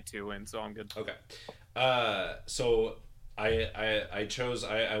 I got my 2 in, so I'm good. Okay. So I chose.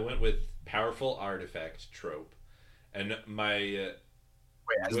 I went with powerful artifact trope, and my Wait,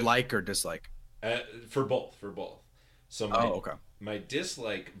 as With- like or dislike? for both. So Okay. my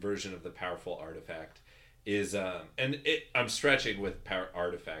dislike version of the powerful artifact is I'm stretching with power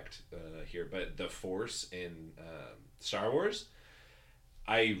artifact here, but the Force in Star Wars,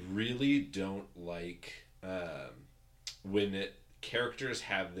 I really don't like when characters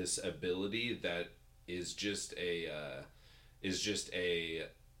have this ability that is just a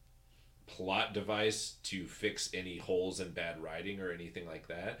plot device to fix any holes in bad writing or anything like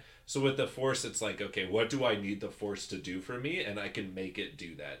that. So with the Force, it's like, okay, what do I need the Force to do for me? And I can make it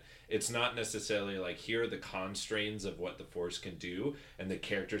do that. It's not necessarily like, here are the constraints of what the Force can do, and the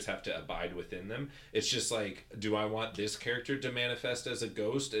characters have to abide within them. It's just like, do I want this character to manifest as a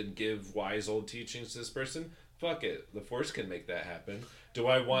ghost and give wise old teachings to this person? Fuck it. The Force can make that happen. Do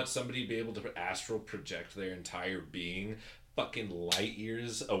I want somebody to be able to astral project their entire being fucking light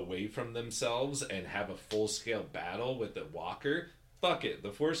years away from themselves and have a full-scale battle with the Walker? fuck it,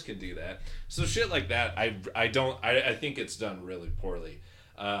 the Force can do that. So shit like that, I think it's done really poorly,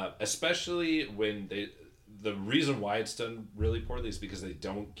 especially when the reason why it's done really poorly is because they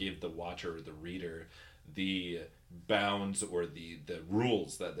don't give the watcher or the reader the bounds or the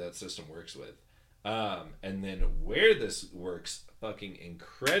rules that system works with. And then where this works fucking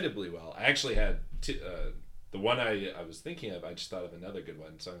incredibly well, I actually had the one I was thinking of. I just thought of another good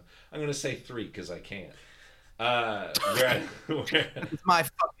one, so I'm gonna say 3 because I can't. Where It's my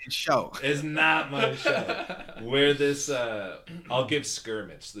fucking show. It's not my show. Where this, I'll give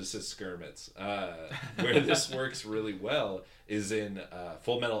Skirmits. This is Skirmits. Where this works really well is in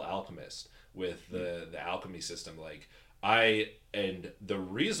Full Metal Alchemist with the alchemy system. Like and the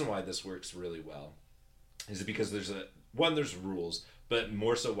reason why this works really well is because there's rules, but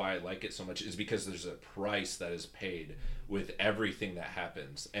more so why I like it so much is because there's a price that is paid with everything that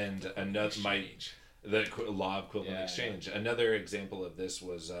happens, and another the law of equivalent exchange. Yeah. Another example of this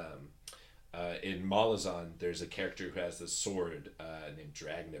was in Malazan. There's a character who has this sword named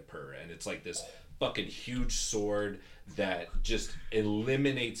Dragnipur, and it's like this fucking huge sword that just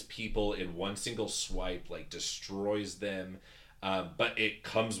eliminates people in one single swipe, like destroys them. But it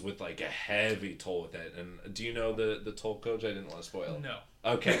comes with like a heavy toll with it. And do you know the toll, Coach? I didn't want to spoil. No.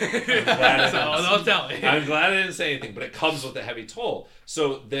 Okay. I'm glad don't tell me. I'm glad I didn't say anything, but it comes with a heavy toll.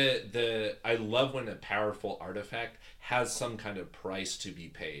 So I love when a powerful artifact has some kind of price to be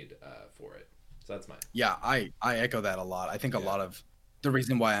paid for it. So that's mine. Yeah, I echo that a lot. I think a lot of the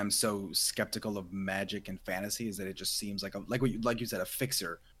reason why I'm so skeptical of magic and fantasy is that it just seems like like you said, a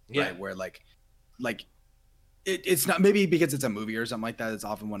fixer, right? Where like it's not, maybe because it's a movie or something like that. It's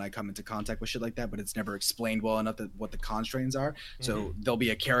often when I come into contact with shit like that, but it's never explained well enough what the constraints are. So there'll be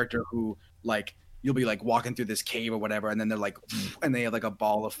a character who like you'll be like walking through this cave or whatever, and then they're like, and they have like a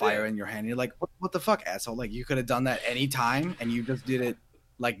ball of fire in your hand. And you're like, what the fuck, asshole? Like you could have done that any time, and you just did it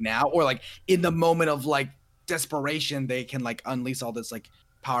like now, or like in the moment of like desperation, they can like unleash all this like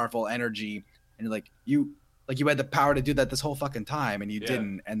powerful energy, and you're like you had the power to do that this whole fucking time, and you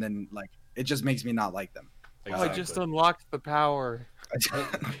didn't, and then like it just makes me not like them. Exactly. I just unlocked the power.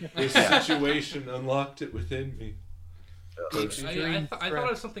 This situation unlocked it within me. I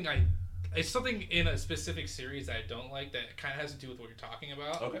thought of something. It's something in a specific series that I don't like that kind of has to do with what you're talking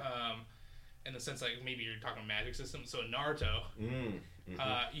about. Okay. In the sense like maybe you're talking magic system. So in Naruto,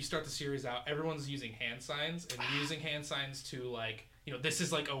 you start the series out. Everyone's using hand signs and using hand signs to like this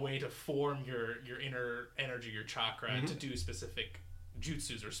is like a way to form your inner energy, your chakra to do specific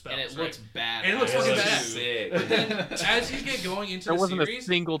jutsus or spells, and it looks bad. And it looks fucking bad. But then, as you get going into there the wasn't series, a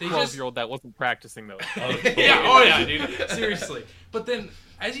single 12-year-old that wasn't practicing those. yeah, dude, seriously. But then,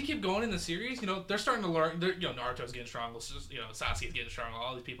 as you keep going in the series, they're starting to learn. Naruto's getting stronger. Sasuke's getting stronger.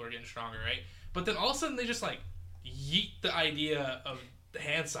 All these people are getting stronger, right? But then all of a sudden, they just like yeet the idea of the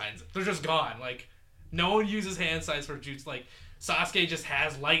hand signs. They're just gone. Like no one uses hand signs for jutsu. Like Sasuke just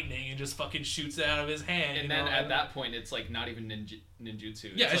has lightning and just fucking shoots it out of his hand. And then at that point, it's like not even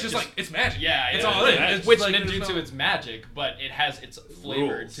ninjutsu. Yeah, it's just like it's magic. Yeah, it's all it is. Which like, ninjutsu, it's magic, but it has its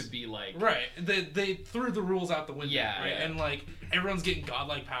flavor to be like right. They threw the rules out the window. Yeah, right. Yeah. And like everyone's getting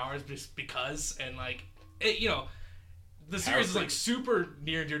godlike powers just because, and like the series is like super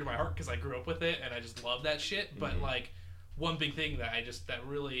near and dear to my heart because I grew up with it and I just love that shit. But like one big thing that that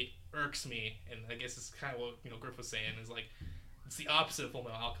really irks me, and I guess it's kind of what Griff was saying, is like. It's the opposite of Full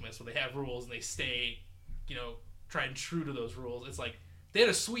Metal Alchemist, where they have rules and they stay, tried and true to those rules. It's like they had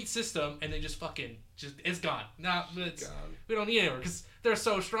a sweet system and they just fucking it's gone. We don't need it anymore because they're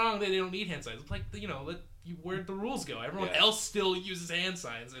so strong that they don't need hand signs. It's like where'd the rules go? Everyone else still uses hand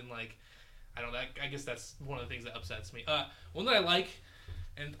signs, and like I don't know. I guess that's one of the things that upsets me. One that I like,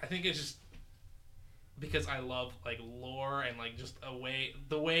 and I think it's just because I love like lore and like just the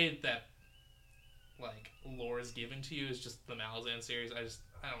way that. Like lore is given to you is just the Malazan series. I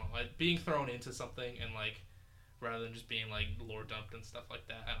don't know, like being thrown into something and like rather than just being like lore dumped and stuff like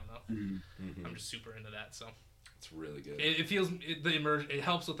that. I don't know. I'm just super into that, so it's really good. It feels it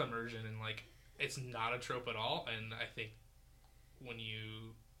helps with immersion, and like it's not a trope at all. And I think when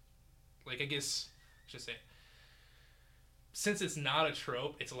you like, I guess I should say. Since it's not a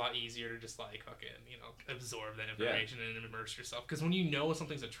trope, it's a lot easier to just like fucking absorb that information and immerse yourself. Because when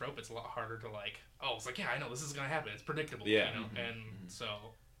something's a trope, it's a lot harder to like. Oh, it's like I know this is gonna happen. It's predictable. And so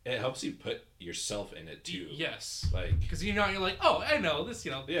it helps you put yourself in it too. Yes, like because you're like, oh, I know this.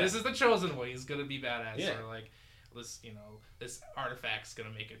 This is the chosen one. He's gonna be badass. Or like this, this artifact's gonna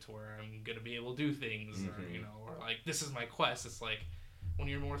make it to where I'm gonna be able to do things. Or like this is my quest. It's like. When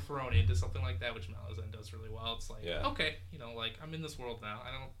you're more thrown into something like that, which Malazan does really well, it's like, okay, like I'm in this world now.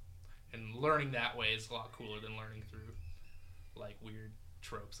 And learning that way is a lot cooler than learning through like weird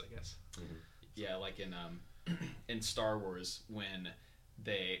tropes, I guess. Yeah, like in Star Wars when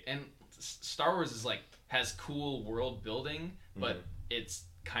Star Wars is like has cool world building, but it's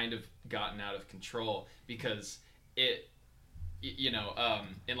kind of gotten out of control because in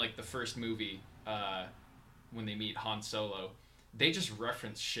like the first movie when they meet Han Solo, they just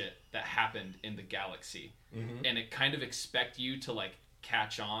reference shit that happened in the galaxy, and it kind of expect you to like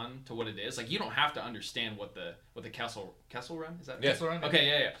catch on to what it is. Like you don't have to understand what the Kessel Run is. That Kessel Run? Okay,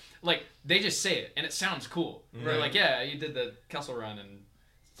 yeah. Like they just say it and it sounds cool. They're like, yeah, you did the Kessel Run and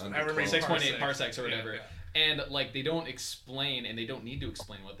 6.8 parsecs or whatever. Yeah. And like they don't explain, and they don't need to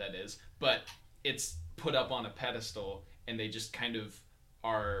explain what that is, but it's put up on a pedestal, and they just kind of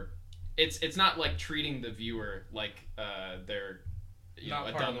are. It's not like treating the viewer like they're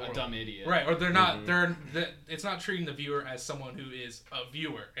a dumb idiot, right? Or they're not. It's not treating the viewer as someone who is a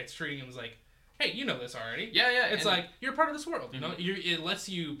viewer. It's treating them as like, hey, you know this already. Yeah. It's like you're part of this world. You know, it lets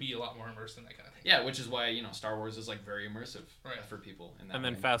you be a lot more immersed in that kind of thing. Yeah, which is why Star Wars is like very immersive for people. In that and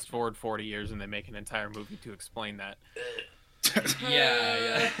then fast forward 40 years, and they make an entire movie to explain that.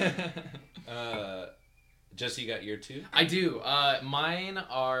 Yeah. Jesse, you got your two? I do. Mine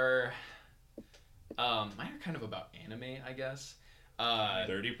are kind of about anime, I guess.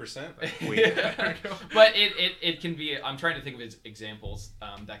 30%. But it can be. I'm trying to think of examples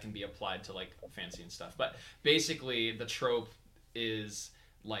that can be applied to like fantasy and stuff. But basically, the trope is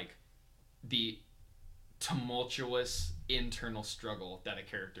like the tumultuous internal struggle that a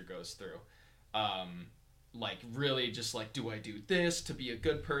character goes through. Like really just like, do I do this to be a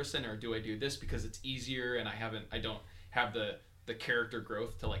good person, or do I do this because it's easier and I don't have the character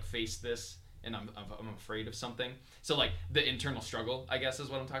growth to like face this, and I'm afraid of something. So like the internal struggle, I guess, is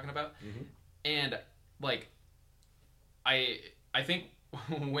what I'm talking about. And like I think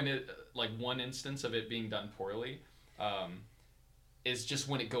when it like one instance of it being done poorly is just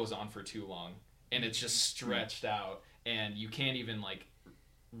when it goes on for too long and it's just stretched out, and you can't even like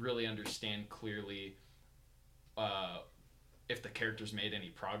really understand clearly if the character's made any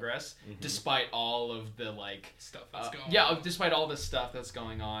progress, despite all of the like stuff that's going on. Despite all the stuff that's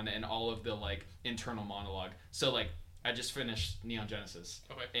going on and all of the like internal monologue. So like I just finished Neon Genesis,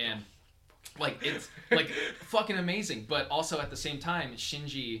 and like it's like fucking amazing, but also at the same time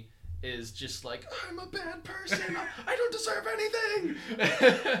Shinji is just like, I'm a bad person, I don't deserve anything.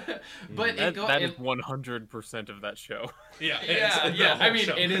 But that is 100% of that show. Yeah. I mean,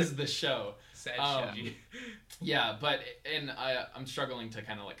 it is the show. Sad Shinji. Yeah, but I'm struggling to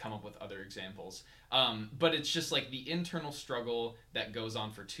kind of like come up with other examples. But it's just like the internal struggle that goes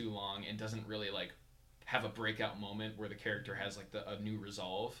on for too long and doesn't really like have a breakout moment where the character has like a new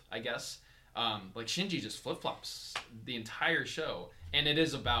resolve, I guess. Like Shinji just flip-flops the entire show, and it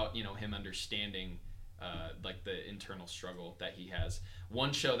is about him understanding like the internal struggle that he has.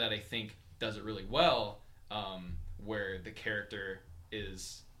 One show that I think does it really well, where the character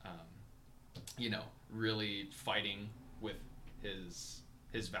is really fighting with his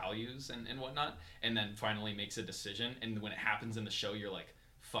values and whatnot, and then finally makes a decision, and when it happens in the show you're like,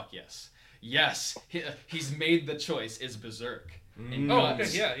 fuck yes, he's made the choice, is Berserk. Okay,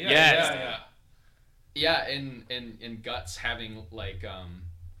 yeah, and Guts having like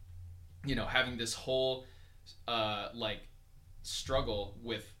having this whole like struggle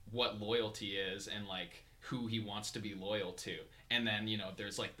with what loyalty is and like who he wants to be loyal to, and then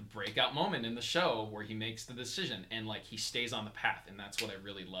there's like the breakout moment in the show where he makes the decision and like he stays on the path, and that's what I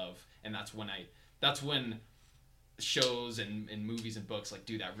really love, and that's when shows and movies and books like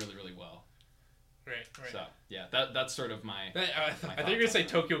do that really, really well. Right. So yeah, that's sort of my. I thought you were gonna say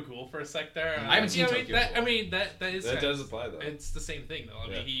Tokyo Ghoul for a sec there. I haven't seen Tokyo Ghoul. I mean that is. That does apply though. It's the same thing though.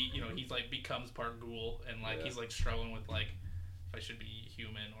 I mean he's like becomes part ghoul, and like he's like struggling with like if I should be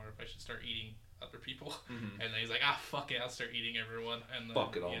human or if I should start eating other people, and then he's like, fuck it, I'll start eating everyone, and then,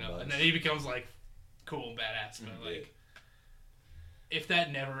 fuck it all nuts. And then he becomes like cool and badass, but like. If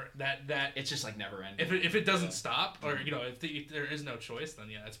that never that it's just like never ending. If it doesn't stop, or if there is no choice, then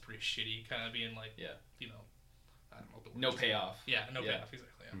that's pretty shitty. Kind of being like I don't know. No payoff. Yeah, no payoff.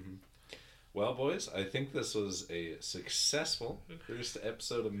 Exactly. Yeah. Well, boys, I think this was a successful first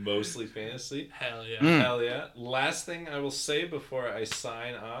episode of Mostly Fantasy. Hell yeah. Hell yeah. Last thing I will say before I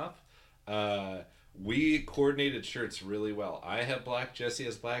sign off. We coordinated shirts really well. I have black, Jesse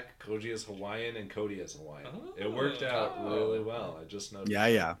has black, Koji has Hawaiian, and Cody has Hawaiian. It worked out really well. I just noticed.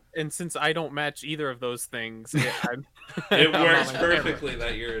 Yeah. And since I don't match either of those things, it works perfectly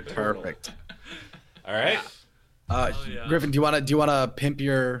that you're a turtle. Perfect. All right. Griffin, do you wanna pimp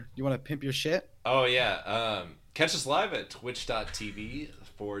your shit? Oh yeah. Catch us live at twitch.tv/.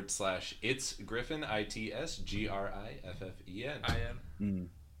 It's Griffin, ITSGRIFFEN. I am.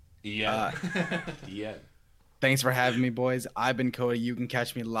 EN. EN. Thanks for having me, boys. I've been Cody. You can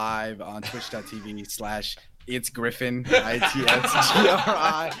catch me live on twitch.tv/It's Griffin,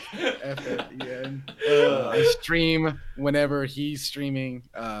 ITSGRIFFEN. I stream whenever he's streaming.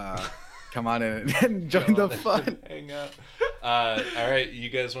 Come on in and join the fun. Hang out. All right, you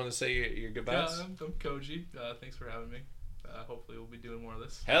guys want to say your goodbyes? I'm Koji. Thanks for having me. Hopefully we'll be doing more of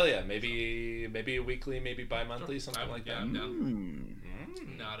this. Hell yeah, maybe weekly, maybe bi-monthly, something like that. I'm down.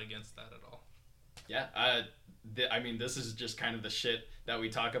 Not against that at all. Yeah, I mean, this is just kind of the shit that we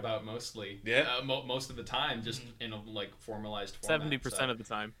talk about mostly. Yeah. Most of the time, just in a like formalized format. 70% of the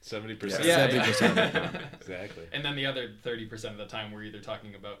time. 70%. Yeah, 70%. Exactly. And then the other 30% of the time, we're either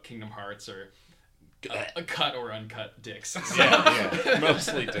talking about Kingdom Hearts or a cut or uncut dicks. Yeah,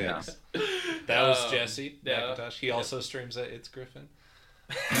 mostly dicks. That was Jesse yeah. McIntosh. He also streams at It's Griffin.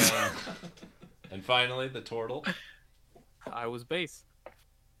 And finally, the turtle. I was base.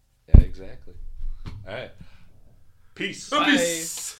 Yeah, exactly. All right. Peace. Bye.